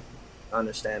 Mm-hmm.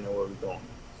 Understanding where we're going.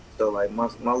 So, like, my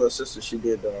little sister, she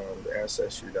did the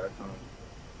Ancestry.com.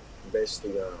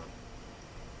 Basically,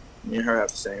 me and her have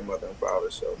the same mother and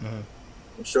father, so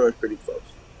I'm sure it's pretty close.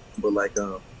 But, like,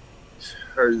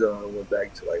 hers went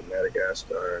back to, like,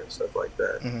 Madagascar and stuff like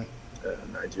that,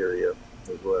 Nigeria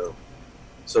as well.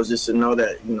 So just to know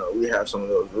that, we have some of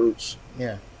those roots.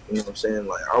 Yeah. You know what I'm saying?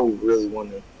 Like, I would really want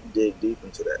to dig deep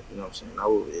into that. You know what I'm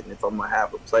saying? And if I'm gonna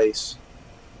have a place,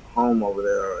 home over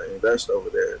there, or invest over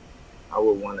there, I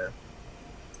would want to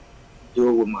do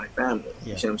it with my family.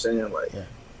 Yeah. You see what I'm saying? Like,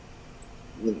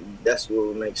 that's what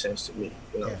would make sense to me.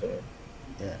 You know what I'm saying?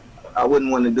 Yeah. I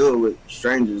wouldn't want to do it with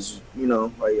strangers,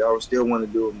 like, I would still want to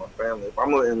do it with my family. If I'm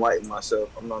going to enlighten myself,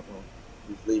 I'm not going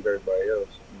to just leave everybody else. You know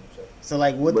what I'm saying? So,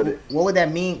 like, what would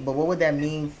that mean? But what would that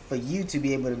mean for you to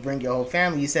be able to bring your whole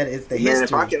family? You said it's the history.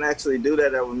 If I can actually do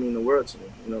that, that would mean the world to me.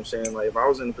 You know what I'm saying? Like, if I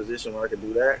was in a position where I could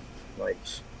do that, like,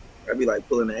 I'd be like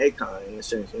pulling an Akon in a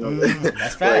sense. You know what I'm saying?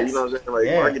 That's facts. Like, you know what I'm saying? Like,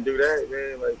 if I could do that,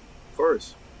 man, like, of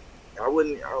course. I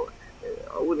wouldn't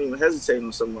even hesitate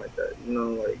on something like that.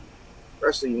 Like,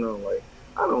 especially, like,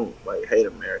 I don't, like, hate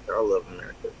America. I love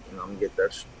America. I'm gonna get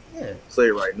that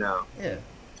clear right now. Yeah.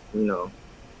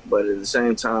 But at the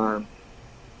same time,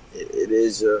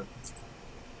 it's a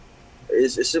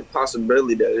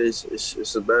possibility that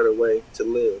it's a better way to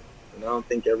live, and I don't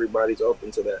think everybody's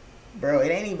open to that. Bro, it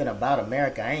ain't even about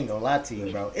America. I ain't gonna lie to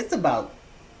you, bro. It's about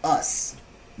us.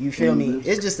 You feel me?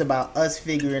 It's just about us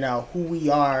figuring out who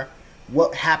we are,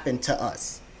 what happened to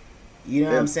us. You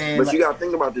know what I'm saying? But you gotta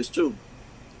think about this too.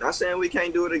 Not saying we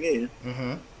can't do it again,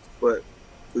 but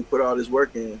we put all this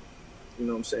work in. You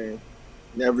know what I'm saying?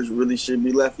 Never really should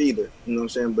be left either. You know what I'm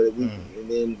saying? But if we, and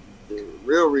then the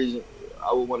real reason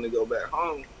I would want to go back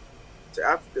home to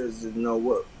Africa is to know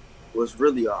what's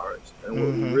really ours and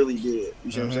what we really did.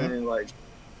 You see what I'm saying? Like,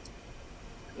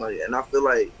 and I feel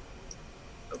like,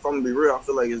 if I'm gonna be real, I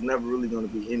feel like it's never really gonna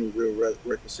be any real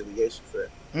reconciliation for that,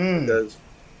 because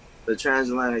the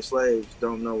transatlantic slaves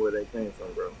don't know where they came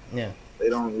from, bro. Yeah. They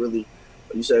don't really.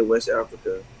 You say West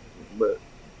Africa, but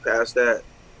past that,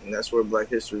 and that's where Black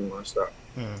History Month start.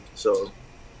 So,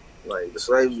 like, the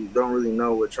slaves don't really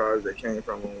know what tribes they came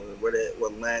from, what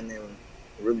land they were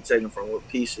really taken from, what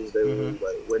pieces they were,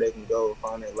 like, where they can go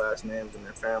find their last names and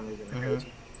their families and their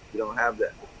heritage. You don't have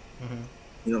that. You know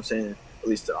what I'm saying? At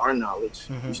least to our knowledge.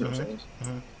 You see what I'm saying?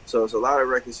 So it's a lot of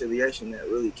reconciliation that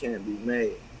really can't be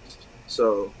made.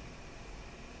 So,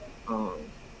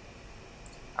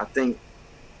 I think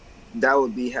that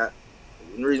would be the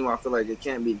reason why I feel like it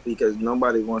can't be, because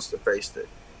nobody wants to face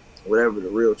whatever the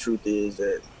real truth is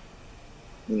that,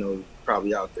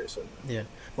 probably out there somewhere. Yeah.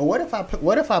 But what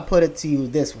if I put it to you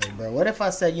this way, bro? What if I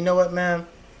said, you know what, man?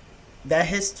 That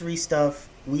history stuff,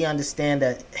 we understand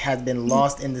that has been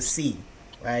lost in the sea,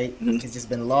 right? It's just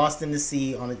been lost in the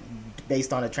sea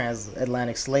based on the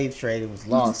transatlantic slave trade. It was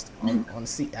lost on the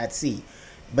sea, at sea.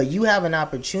 But you have an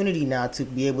opportunity now to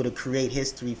be able to create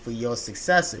history for your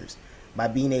successors by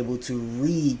being able to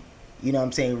you know what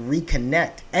I'm saying,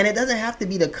 reconnect. And it doesn't have to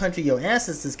be the country your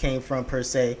ancestors came from per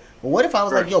se. But what if I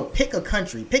was like, yo, pick a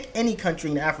country, pick any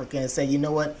country in Africa and say, you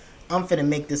know what, I'm finna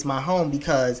make this my home,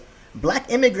 because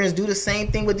black immigrants do the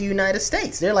same thing with the United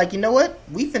States. They're like, you know what,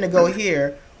 we finna go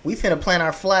here, we finna plant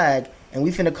our flag, and we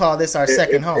finna call this our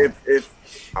second home.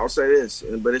 If I'll say this,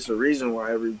 but it's a reason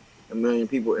why a million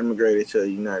people immigrated to the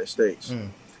United States.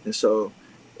 And so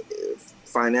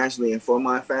financially and for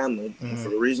my family, and for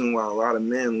the reason why a lot of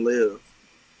men live,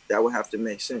 that would have to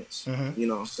make sense. You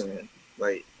know what I'm saying?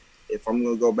 Like, if I'm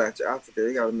going to go back to Africa,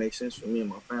 it got to make sense for me and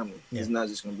my family. It's not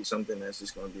just going to be something that's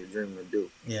just going to be a dream to do.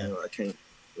 You know, I can't,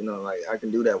 you know, like, I can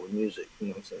do that with music, you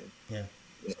know what I'm saying?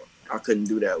 You know, I couldn't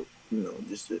do that, you know,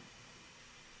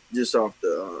 just off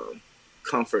the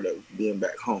comfort of being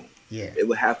back home. It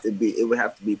would have to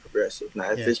be progressive.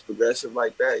 Now, if it's progressive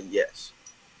like that, yes.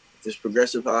 If it's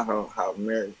progressive how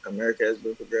America has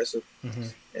been progressive,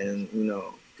 and, you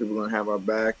know, people are going to have our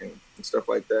back and stuff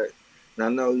like that. And I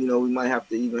know, you know, we might have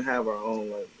to even have our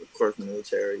own, like, of course,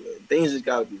 military. Things just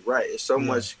got to be right. It's so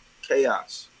much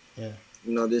chaos. You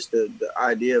know, the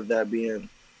idea of that being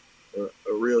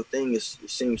a real thing, it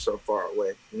seems so far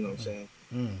away. You know what I'm saying?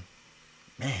 Man,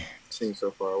 it seems so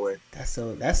far away. That's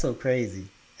so crazy.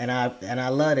 And I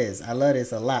love this. I love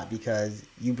this a lot, because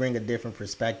you bring a different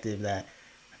perspective that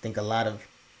I think a lot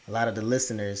of the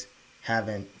listeners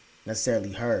haven't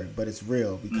necessarily heard, but it's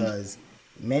real, because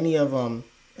many of them,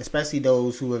 especially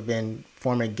those who have been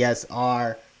former guests,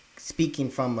 are speaking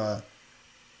from a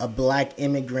black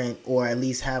immigrant, or at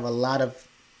least have a lot of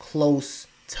close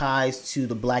ties to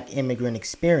the black immigrant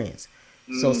experience.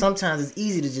 So sometimes it's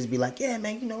easy to just be like, yeah,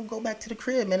 man, you know, go back to the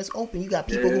crib, man. It's open. You got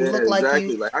people who look like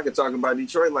you. Like, I could talk about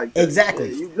Detroit like that.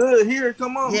 Exactly. Yeah, you good here?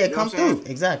 Come on. Yeah, you come through.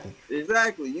 Exactly.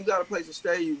 You got a place to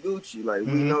stay. You Gucci. Like,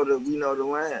 we know the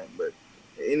land. But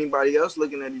anybody else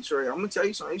looking at Detroit, I'm gonna tell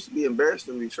you something. I used to be embarrassed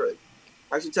in Detroit.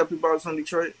 I used to tell people I was from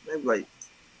Detroit. They be like,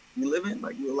 you living?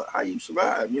 Like, how you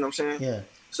survive? You know what I'm saying? Yeah.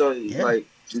 So like,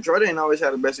 Detroit ain't always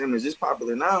had the best image. It's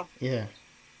popular now. Yeah.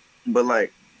 But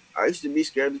like, I used to be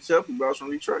scared to tell people I was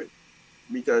from Detroit,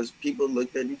 because people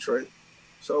looked at Detroit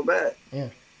so bad. Yeah.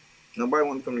 Nobody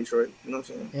wanted to come to Detroit. You know what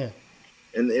I'm saying? Yeah.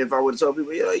 And if I would have told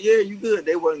people, yeah, you good,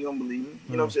 they wasn't gonna believe me.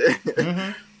 You know what I'm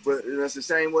saying? But that's the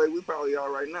same way we probably are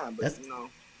right now. But you know,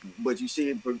 but you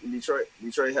see,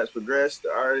 Detroit has progressed.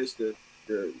 The artists, the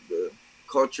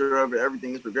culture of it,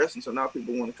 everything is progressing. So now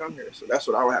people want to come here. So that's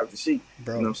what I would have to see.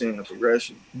 Bro. You know what I'm saying? A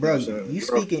progression. Bro,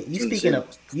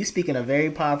 you speaking a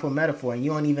very powerful metaphor, and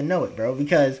you don't even know it, bro,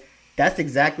 because that's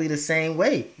exactly the same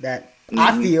way that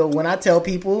I feel when I tell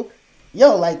people,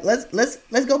 yo, like,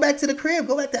 let's go back to the crib,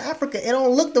 go back to Africa. It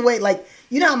don't look the way, like,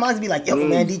 you know how moms be like, yo,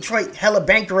 man, Detroit hella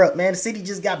bankrupt, man. The city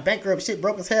just got bankrupt, shit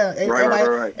broke as hell.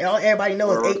 Everybody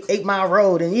knows 8 Mile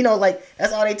Road, and, you know, like,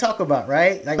 that's all they talk about,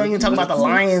 right? Like, don't even talk about the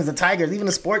Lions, the Tigers, even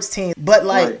the sports team. But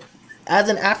like, as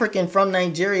an African from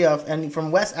Nigeria and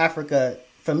from West Africa,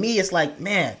 for me, it's like,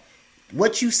 man,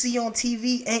 what you see on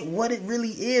TV ain't what it really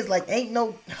is. Like, ain't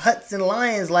no huts and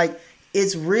lions. Like,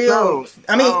 it's real. No,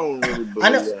 I mean,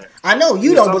 I know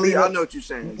you don't believe it. I know what you're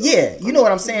saying. Though. Yeah, you know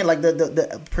what I'm saying. Like,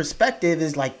 the perspective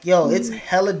is like, yo, it's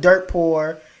hella dirt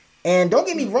poor. And don't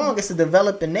get me wrong, it's a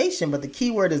developing nation, but the key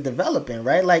word is developing,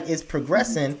 right? Like, it's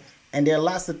progressing, and there are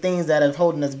lots of things that are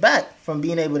holding us back from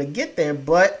being able to get there.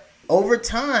 But over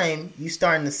time, you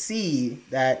starting to see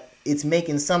that it's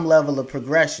making some level of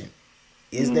progression.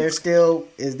 Is there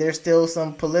still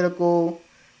some political,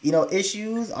 you know,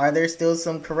 issues? Are there still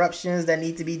some corruptions that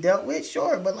need to be dealt with?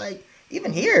 Sure, but like,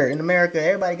 even here in America,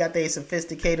 everybody got their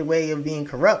sophisticated way of being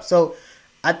corrupt. So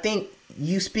I think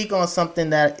you speak on something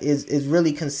that is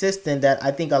really consistent, that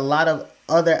I think a lot of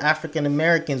other African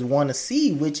Americans want to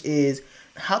see, which is,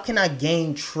 how can I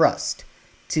gain trust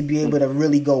to be able to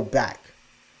really go back,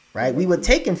 right? We were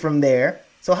taken from there.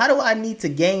 So how do I need to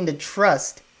gain the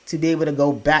trust to be able to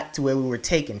go back to where we were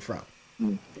taken from?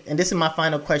 And this is my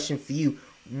final question for you.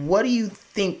 What do you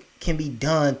think can be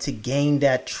done to gain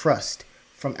that trust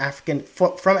from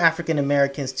African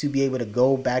Americans to be able to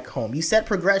go back home? You said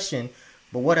progression,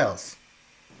 but what else?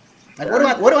 Like,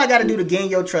 what do I got to do to gain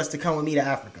your trust to come with me to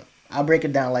Africa? I'll break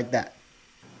it down like that.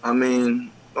 I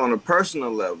mean, on a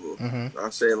personal level,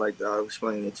 I'll say it like that. I'll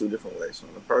explain it in 2 different ways.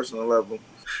 On a personal level,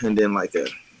 and then like a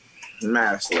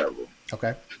mass level.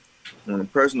 Okay. On a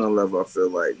personal level, I feel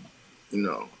like, you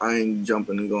know, I ain't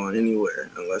jumping and going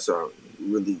anywhere unless I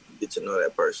really get to know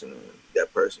that person, and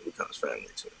that person becomes family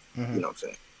to me. You know what I'm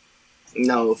saying?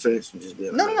 No offense, I'm just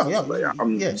being honest. No. Like,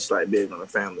 I'm just like big on a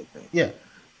family thing. Yeah.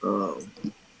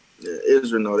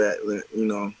 Israel know that, you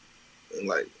know, and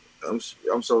like, I'm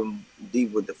so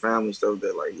deep with the family stuff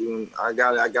that like even I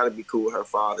gotta be cool with her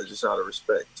father just out of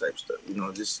respect type stuff. You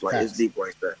know, just like it's deep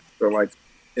like that. So like,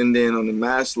 and then on the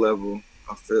mass level,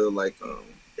 I feel like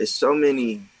it's so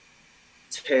many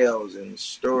tales and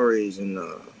stories and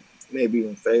maybe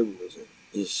even fables and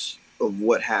just of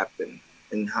what happened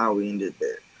and how we ended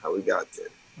there, how we got there,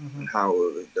 and how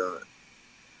it was done.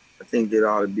 I think there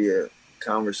ought to be a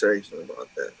conversation about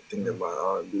that. I think there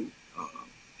ought to be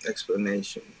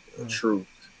explanation, truth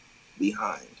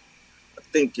behind. I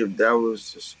think if that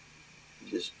was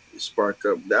just spark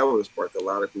up, that would spark a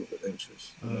lot of people's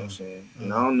interest. You know what I'm saying?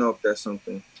 And I don't know if that's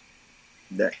something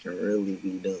that can really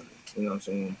be done. You know what I'm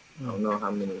saying? I don't know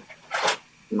how many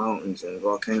mountains and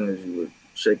volcanoes you would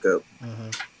shake up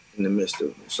in the midst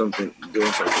of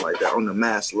doing something like that on the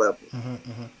mass level.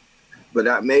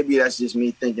 But maybe that's just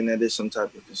me thinking that it's some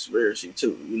type of conspiracy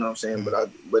too. You know what I'm saying?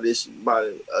 But it's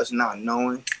about us not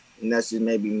knowing, and that's just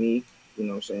maybe me. You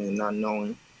know what I'm saying? Not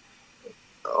knowing.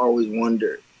 I always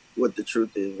wonder what the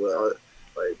truth is. Well,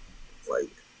 like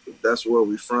if that's where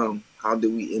we from. How do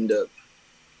we end up?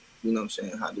 You know what I'm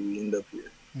saying? How do we end up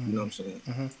here? You know what I'm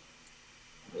saying?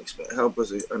 Help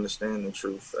us understand the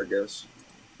truth, I guess.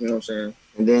 You know what I'm saying?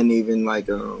 And then even like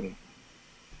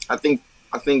I think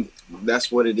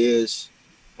that's what it is.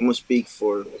 I'm gonna speak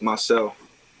for myself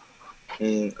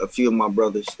and a few of my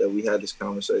brothers that we had this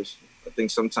conversation. I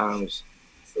think sometimes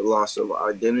the loss of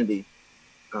identity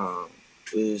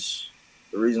is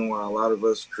the reason why a lot of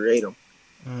us create them.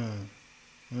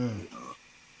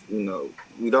 You know,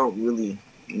 we don't really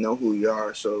know who we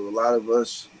are, so a lot of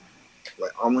us,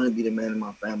 like, I want to be the man in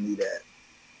my family that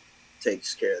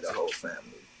takes care of the whole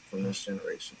family from this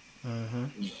generation. You know,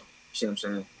 you see what I'm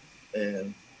saying?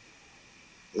 And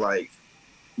like,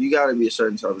 you got to be a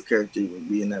certain type of character to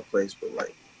be in that place, but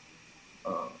like,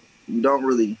 you don't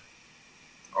really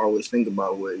always think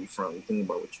about where you're from. You think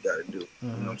about what you got to do. You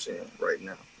know what I'm saying? Right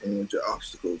now, and with your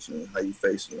obstacles and how you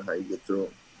face them and how you get through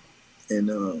them.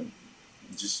 And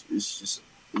it's just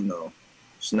you know,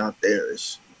 it's not there.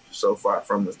 It's so far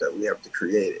from us that we have to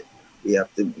create it. We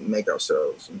have to make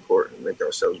ourselves important, make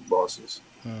ourselves bosses,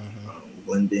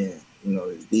 blend in. You know,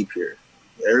 it's deep here.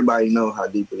 Everybody know how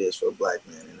deep it is for a black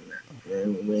man in America.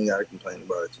 And we ain't got to complain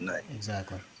about it tonight.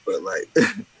 Exactly. But like,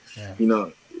 you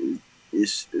know,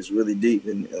 it's really deep,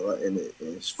 and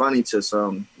it's funny to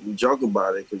some. We joke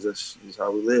about it because that's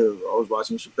how we live. I was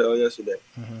watching Chappelle yesterday.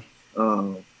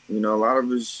 You know, a lot of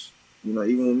us, you know,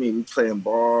 even with me, we playing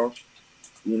ball.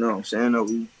 You know what I'm saying? Or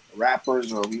we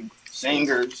rappers, or we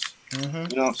singers. You know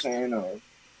what I'm saying? Or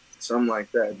something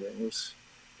like that. It's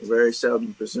very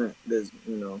seldom percent that's,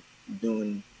 you know,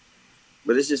 doing,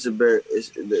 but it's just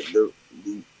the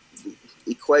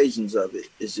equations of it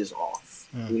is just off.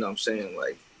 You know what I'm saying?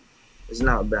 Like, it's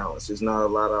not balanced. There's not a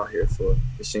lot out here for,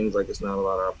 it seems like it's not a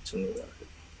lot of opportunity out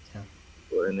here.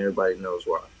 Well, and everybody knows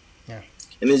why.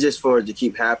 And it's just for it to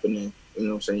keep happening, you know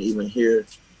what I'm saying? Even here,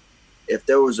 if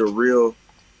there was a real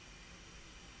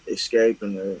escape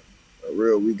and a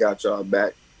real we got y'all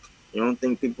back, you don't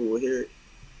think people will hear it?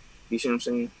 You see what I'm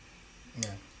saying?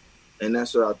 And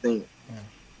that's what I think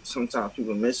sometimes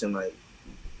people missing, like,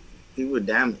 people are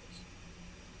damaged.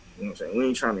 You know what I'm saying? We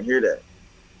ain't trying to hear that.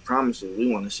 Promises,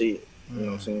 we want to see it. You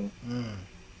know what I'm saying?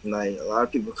 Like, a lot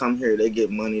of people come here, they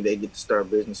get money, they get to start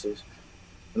businesses.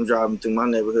 I'm driving through my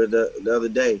neighborhood the other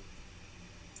day.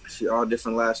 I see all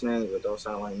different last names that don't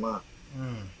sound like mine.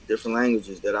 Different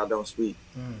languages that I don't speak.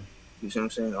 You see what I'm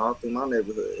saying? All through my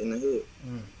neighborhood, in the hood.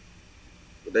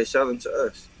 But they selling to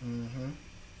us.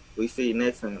 We feeding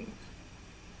their families.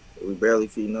 We barely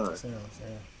feeding us.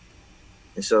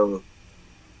 And so,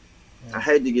 I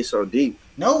hate to get so deep.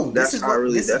 No, this is what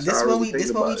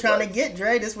we trying to get,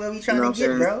 Dre. This is where we trying to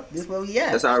get, bro. This is where we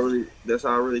at. That's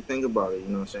how I really think about it. You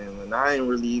know what I'm saying? And I ain't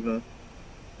really even.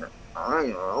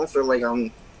 I don't feel like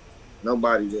I'm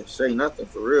nobody to say nothing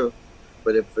for real.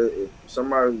 But if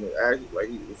somebody's ask, like,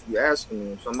 if you ask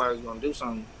me if somebody's gonna do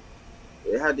something,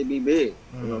 it had to be big.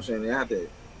 You know what I'm saying? It had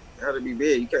to be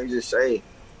big. You can't just say it. You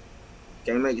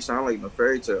can't make it sound like no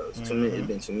fairy tales. It's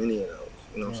been too many of those.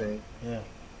 You know what I'm saying?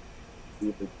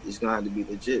 It's gonna have to be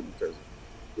legit because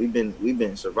we've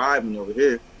been surviving over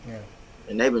here,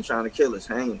 and they've been trying to kill us,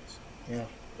 hang us. And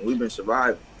we've been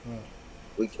surviving.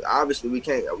 We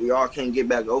all can't get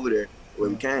back over there where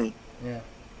we came.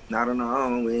 Not on our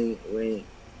own. We ain't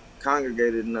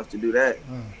congregated enough to do that.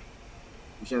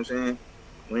 You see what I'm saying?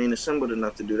 We ain't assembled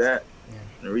enough to do that.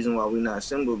 And the reason why we're not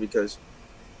assembled because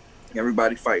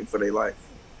everybody fighting for their life.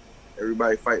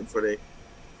 Everybody fighting for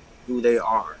who they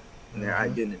are and their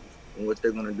identity. And what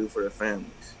they're going to do for their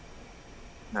families,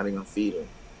 how they're going to feed them,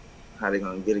 how they're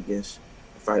going to get against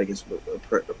the fight against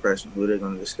oppression, who they're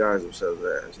going to disguise themselves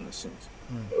as, in a sense.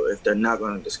 Or if they're not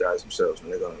going to disguise themselves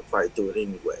and they're going to fight through it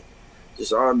anyway.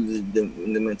 Just all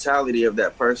the mentality of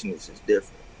that person is just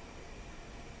different.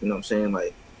 You know what I'm saying?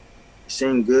 Like,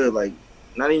 seem good, like,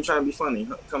 not even trying to be funny.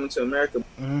 Coming to America,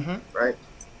 right?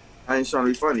 I ain't trying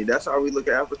to be funny. That's how we look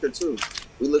at Africa, too.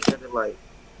 We look at it like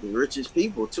the richest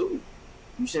people, too.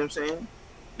 You see what I'm saying?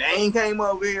 They ain't came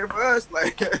over here for us,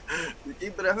 like, to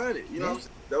keep it 100. You know what I'm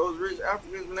saying? Those rich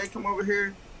Africans, when they come over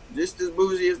here, just as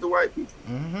bougie as the white people.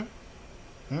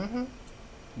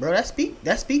 Bro,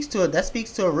 that speaks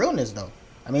to a realness, though.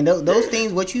 I mean, those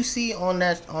things, what you see on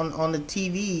that on the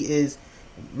TV is,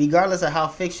 regardless of how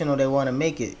fictional they want to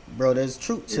make it, bro, there's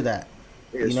truth to that.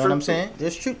 You know what I'm saying?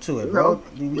 There's truth to it, bro.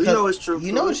 We know it's true.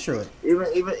 You know it's true.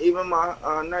 Even my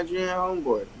Nigerian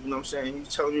homeboy, you know what I'm saying?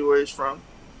 He's telling me where he's from.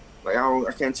 Like,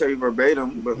 I can't tell you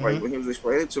verbatim, but like when he was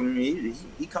explaining to me,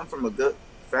 he come from a good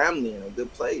family and a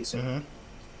good place, and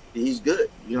he's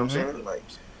good. You know what I'm saying? Like,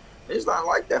 it's not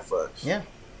like that for us. Yeah,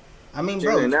 I mean,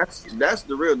 bro, and that's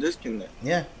the real disconnect.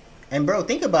 Yeah, and bro,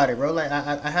 think about it, bro. Like,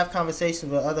 I have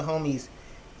conversations with other homies,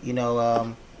 you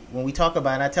know, when we talk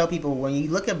about it, and I tell people, when you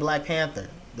look at Black Panther,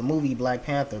 the movie Black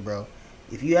Panther, bro,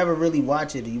 if you ever really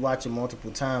watch it, or you watch it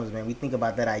multiple times, man, we think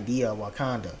about that idea of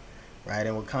Wakanda, right?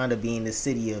 And Wakanda being the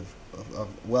city of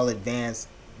well-advanced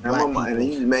black people. And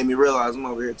he just made me realize I'm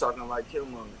over here talking like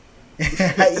Killmonger.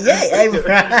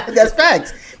 That's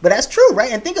facts. But that's true,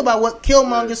 right? And think about what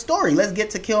Killmonger's story. Let's get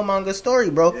to Killmonger's story,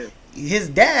 bro. Yeah. His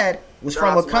dad was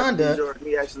from Wakanda.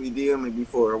 He actually DM'd me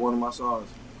before one of my songs.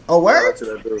 Oh, word?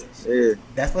 Yeah.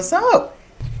 That's what's up.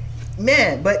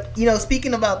 Man, but, you know,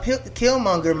 speaking about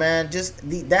Killmonger, man, just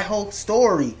that whole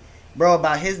story, bro,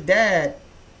 about his dad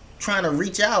trying to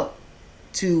reach out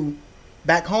to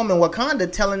back home in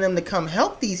Wakanda, telling them to come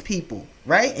help these people,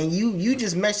 right? And you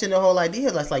just mentioned the whole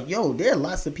idea. That's like, yo, there are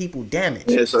lots of people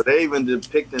damaged. Yeah, so they even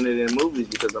depicting it in movies,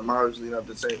 because I'm obviously not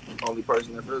the only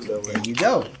person that feels that way.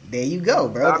 There you go,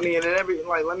 bro. I mean, and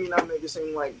let me not make it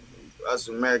seem like us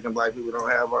American black people don't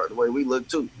have the way we look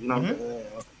too. You know what I'm saying?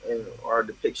 And our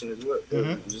depiction is what,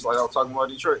 just like I was talking about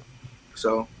Detroit.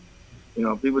 So, you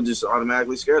know, people just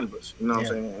automatically scared of us. You know what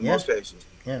I'm saying? In most cases.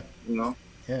 Yeah. You know.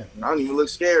 Yeah. I don't even look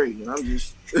scary, and I'm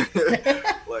just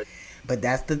like. But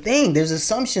that's the thing. There's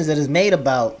assumptions that is made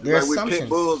about. There's like assumptions. We pit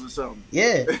bulls or something.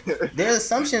 Yeah, there's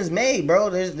assumptions made,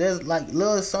 bro. There's like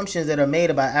little assumptions that are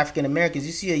made about African Americans.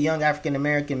 You see a young African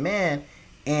American man,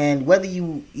 and whether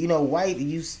you know white,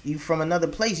 you from another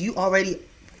place, you already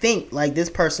think like this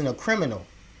person a criminal,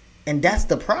 and that's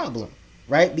the problem,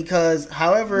 right? Because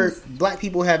however black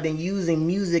people have been using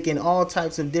music and all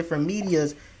types of different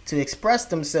medias to express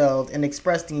themselves and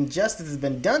express the injustice that's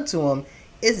been done to them,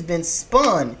 it's been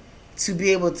spun to be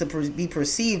able to be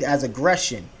perceived as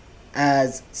aggression,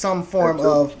 as some form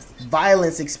of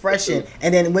violence expression.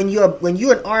 And then when you're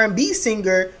an R&B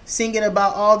singer singing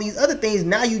about all these other things,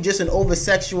 now you just an over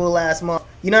sexual ass mom.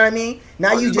 You know what I mean?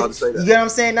 Now you get what I'm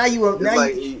saying? Now you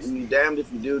damned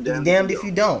if you do, damned if you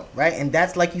don't, right? And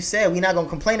that's, like you said, we're not gonna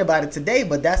complain about it today,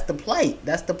 but that's the plight.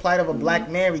 That's the plight of a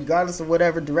black man, regardless of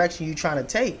whatever direction you're trying to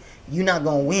take. You're not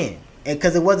gonna win, and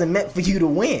because it wasn't meant for you to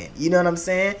win. You know what I'm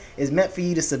saying? It's meant for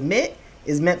you to submit.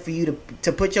 It's meant for you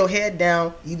to put your head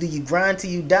down. Either you grind till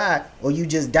you die, or you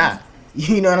just die.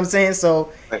 You know what I'm saying?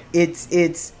 So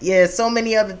it's so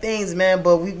many other things, man.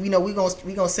 But we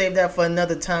gonna save that for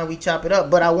another time. We chop it up.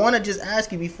 But I want to just ask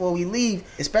you before we leave,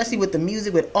 especially with the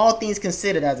music, with all things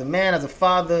considered, as a man, as a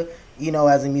father, you know,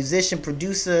 as a musician,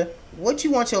 producer, what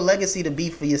you want your legacy to be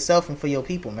for yourself and for your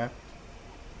people, man?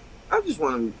 I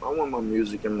want my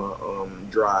music and my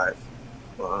drive,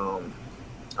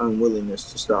 unwillingness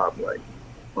to stop, like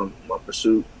my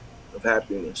pursuit of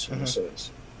happiness in a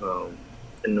sense.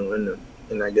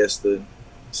 And I guess the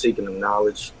seeking of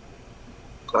knowledge,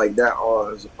 like that all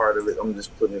is a part of it. I'm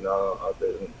just putting it all out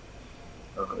there.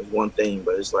 It's one thing,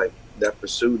 but it's like that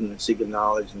pursuit and seeking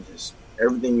knowledge and just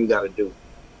everything you got to do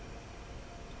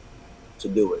to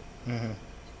do it.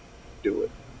 Do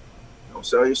it. Don't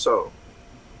sell your soul.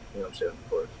 You know what I'm saying? Of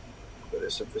course. But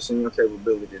if it's in your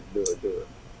capability to do it, do it.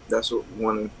 That's what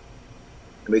one of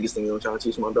the biggest things I'm trying to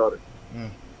teach my daughter.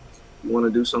 You want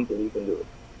to do something, you can do it.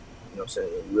 You know what I'm saying?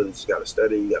 You really just got to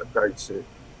study, you got to practice it,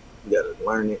 you got to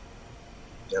learn it,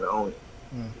 you got to own it.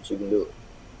 But you can do it.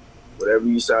 Whatever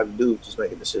you decide to do, just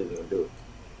make a decision and do it.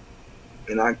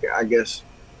 And I guess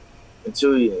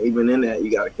until even in that, you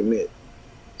got to commit.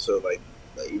 So like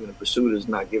even the pursuit is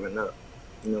not giving up.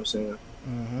 You know what I'm saying?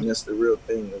 And that's the real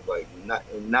thing of like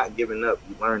not giving up.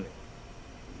 You learn it.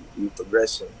 You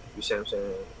progressing. You see what I'm saying?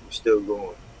 You're still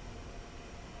going.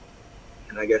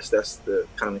 And I guess that's the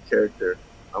kind of character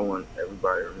I want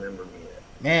everybody to remember me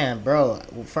at. Man, bro,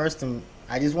 well, first,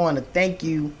 I just want to thank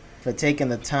you for taking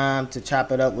the time to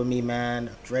chop it up with me, man.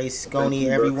 Dre Sconey,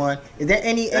 everyone. Is there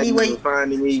any way you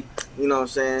finding me? You know what I'm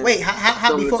saying? Wait, how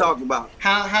something before to talk about?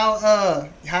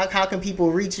 How can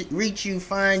people reach you,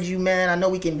 find you, man? I know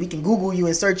we can Google you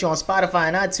and search you on Spotify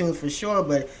and iTunes for sure,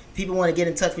 but if people want to get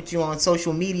in touch with you on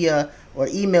social media or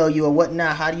email you or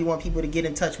whatnot, how do you want people to get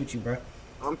in touch with you, bro?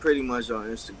 I'm pretty much on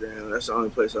Instagram. That's the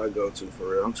only place I go to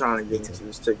for real. I'm trying to get into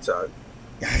this TikTok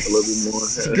a little bit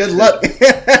more. Good luck.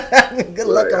 Good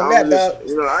luck on that, dog.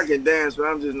 You know, I can dance, but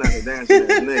I'm just not a dancing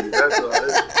nigga. That's all.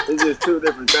 It's just two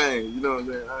different things. You know what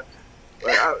I'm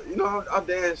saying? I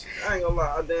dance. I ain't gonna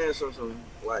lie. I dance on some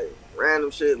like random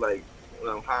shit, like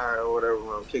when I'm high or whatever.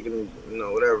 When I'm kicking,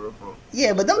 whatever.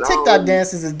 Yeah, but them TikTok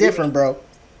dances is different, bro.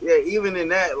 Yeah, even in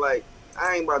that, like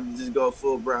I ain't about to just go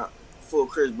full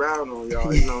Chris Brown on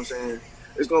y'all. You know what I'm saying?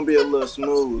 It's gonna be a little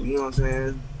smooth. You know what I'm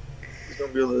saying? It's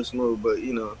gonna be a little smooth, but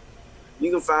you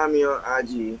can find me on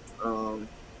IG.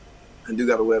 I do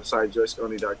got a website,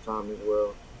 JoySconey.com as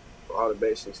well, for all the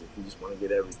basics if you just want to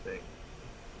get everything.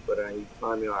 But you can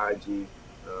find me on IG,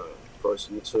 of course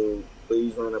YouTube.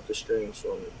 Please run up the streams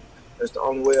for me. That's the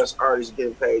only way us artists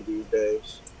get paid these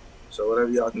days. So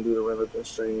whatever y'all can do to run up the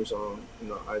streams on,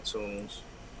 iTunes,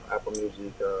 Apple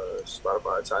Music,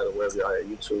 Spotify, Tidal, wherever y'all at,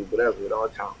 YouTube, whatever, it all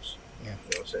counts. Yeah. You know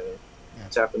what I'm saying?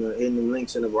 Yeah. Hitting the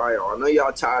links in the bio. I know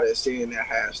y'all tired of seeing that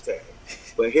hashtag,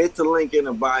 but hit the link in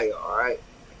the bio, all right?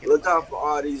 Look out for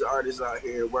all these artists out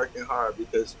here working hard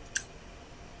because,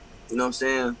 you know what I'm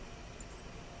saying?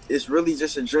 It's really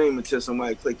just a dream until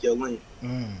somebody click your link.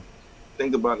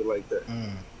 Think about it like that.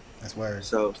 That's word.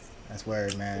 So that's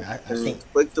word, man. I think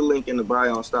click the link in the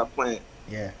bio and stop playing.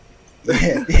 Yeah.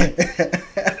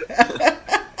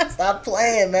 Stop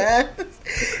playing, man.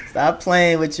 Stop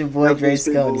playing with your boy Dre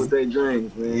Sconey. With their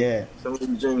dreams, man. Yeah. Some of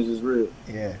these dreams is real.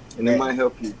 Yeah. And it might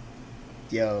help you.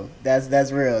 Yo,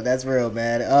 that's real. That's real,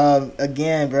 man.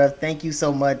 Again, bro, thank you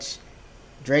so much.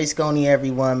 Dre Sconey,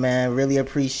 everyone, man. Really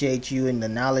appreciate you and the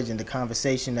knowledge and the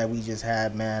conversation that we just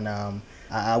had, man.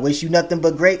 I wish you nothing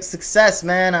but great success,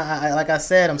 man. I like I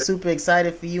said, I'm super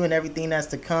excited for you and everything that's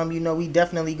to come. We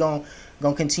definitely gonna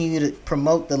continue to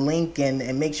promote the link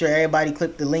and make sure everybody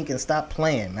click the link and stop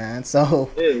playing, man. So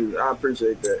yeah, I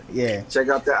appreciate that. Yeah. Check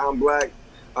out that I'm Black.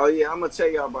 Oh yeah, I'm gonna tell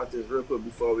y'all about this real quick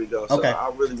before we go. So okay.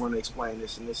 I really want to explain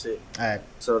this and this it. All right.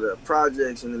 So the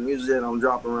projects and the music that I'm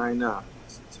dropping right now,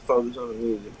 to focus on the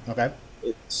music. Okay.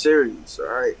 It's series, all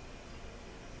right.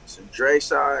 It's a Dre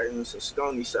side and it's a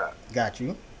Sconey side. Got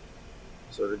you.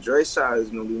 So the Dre side is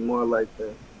gonna be more like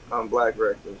the I'm Black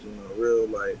records, real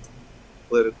like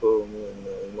political and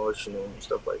emotional and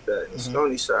stuff like that. And the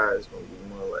Sconey side is gonna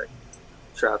be more like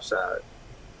trap side,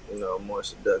 more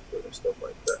seductive and stuff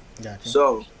like that. Gotcha.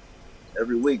 So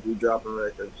every week we dropping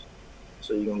records,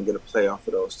 so you're gonna get a play off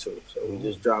of those two. So we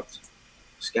just dropped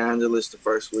Scandalous the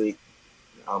first week,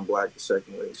 I'm Black the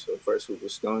second week. So the first week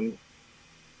was Sconey,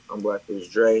 I'm Black was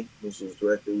Dre, which is the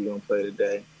record you're gonna play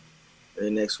today. And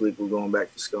then next week we're going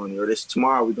back to Sconey, or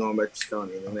tomorrow we're going back to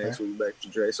Sconey, and then next week back to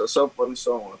Dre. So forth and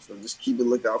so on. So just keep a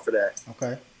lookout for that.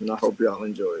 Okay. And I hope y'all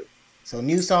enjoy it. So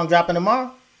new song dropping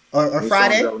tomorrow or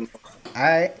Friday? All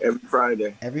right. Every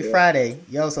Friday. Every Friday.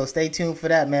 Yo, so stay tuned for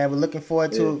that, man. We're looking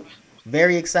forward to it.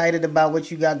 Very excited about what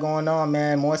you got going on,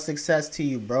 man. More success to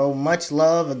you, bro. Much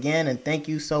love again, and thank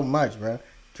you so much, bro.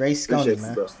 Dre Sconey,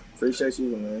 man. Bro. Appreciate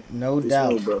you, man. No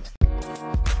doubt. Smooth, bro.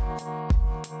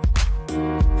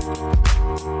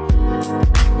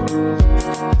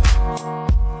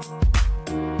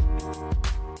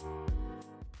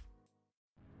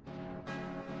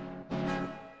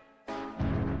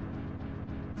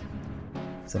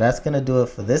 So that's going to do it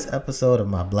for this episode of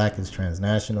My Black is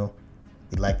Transnational.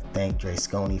 We'd like to thank Dre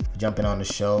Sconey for jumping on the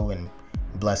show and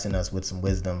blessing us with some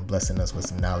wisdom, blessing us with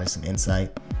some knowledge, some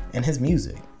insight, and his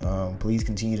music. Please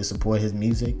continue to support his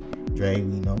music. Dre,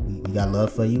 we got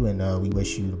love for you, and we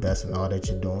wish you the best in all that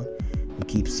you're doing. We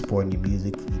keep supporting your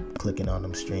music, keep clicking on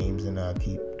them streams, and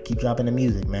keep dropping the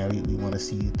music, man. We want to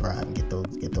see you thrive and get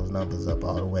those numbers up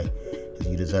all the way, because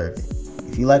you deserve it.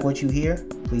 If you like what you hear,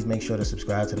 please make sure to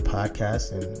subscribe to the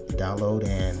podcast and download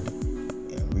and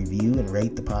review and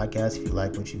rate the podcast if you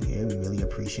like what you hear. We really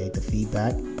appreciate the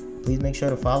feedback. Please make sure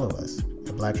to follow us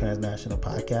at Black Transnational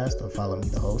Podcast, or follow me,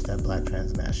 the host, at Black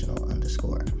Transnational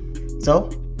 _. So,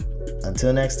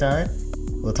 until next time,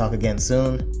 we'll talk again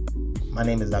soon. My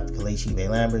name is Dr. Kalechi Bay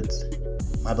Lamberts.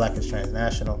 My Black is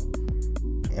Transnational.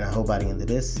 And I hope by the end of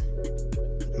this,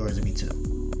 yours will be too.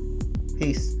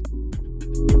 Peace.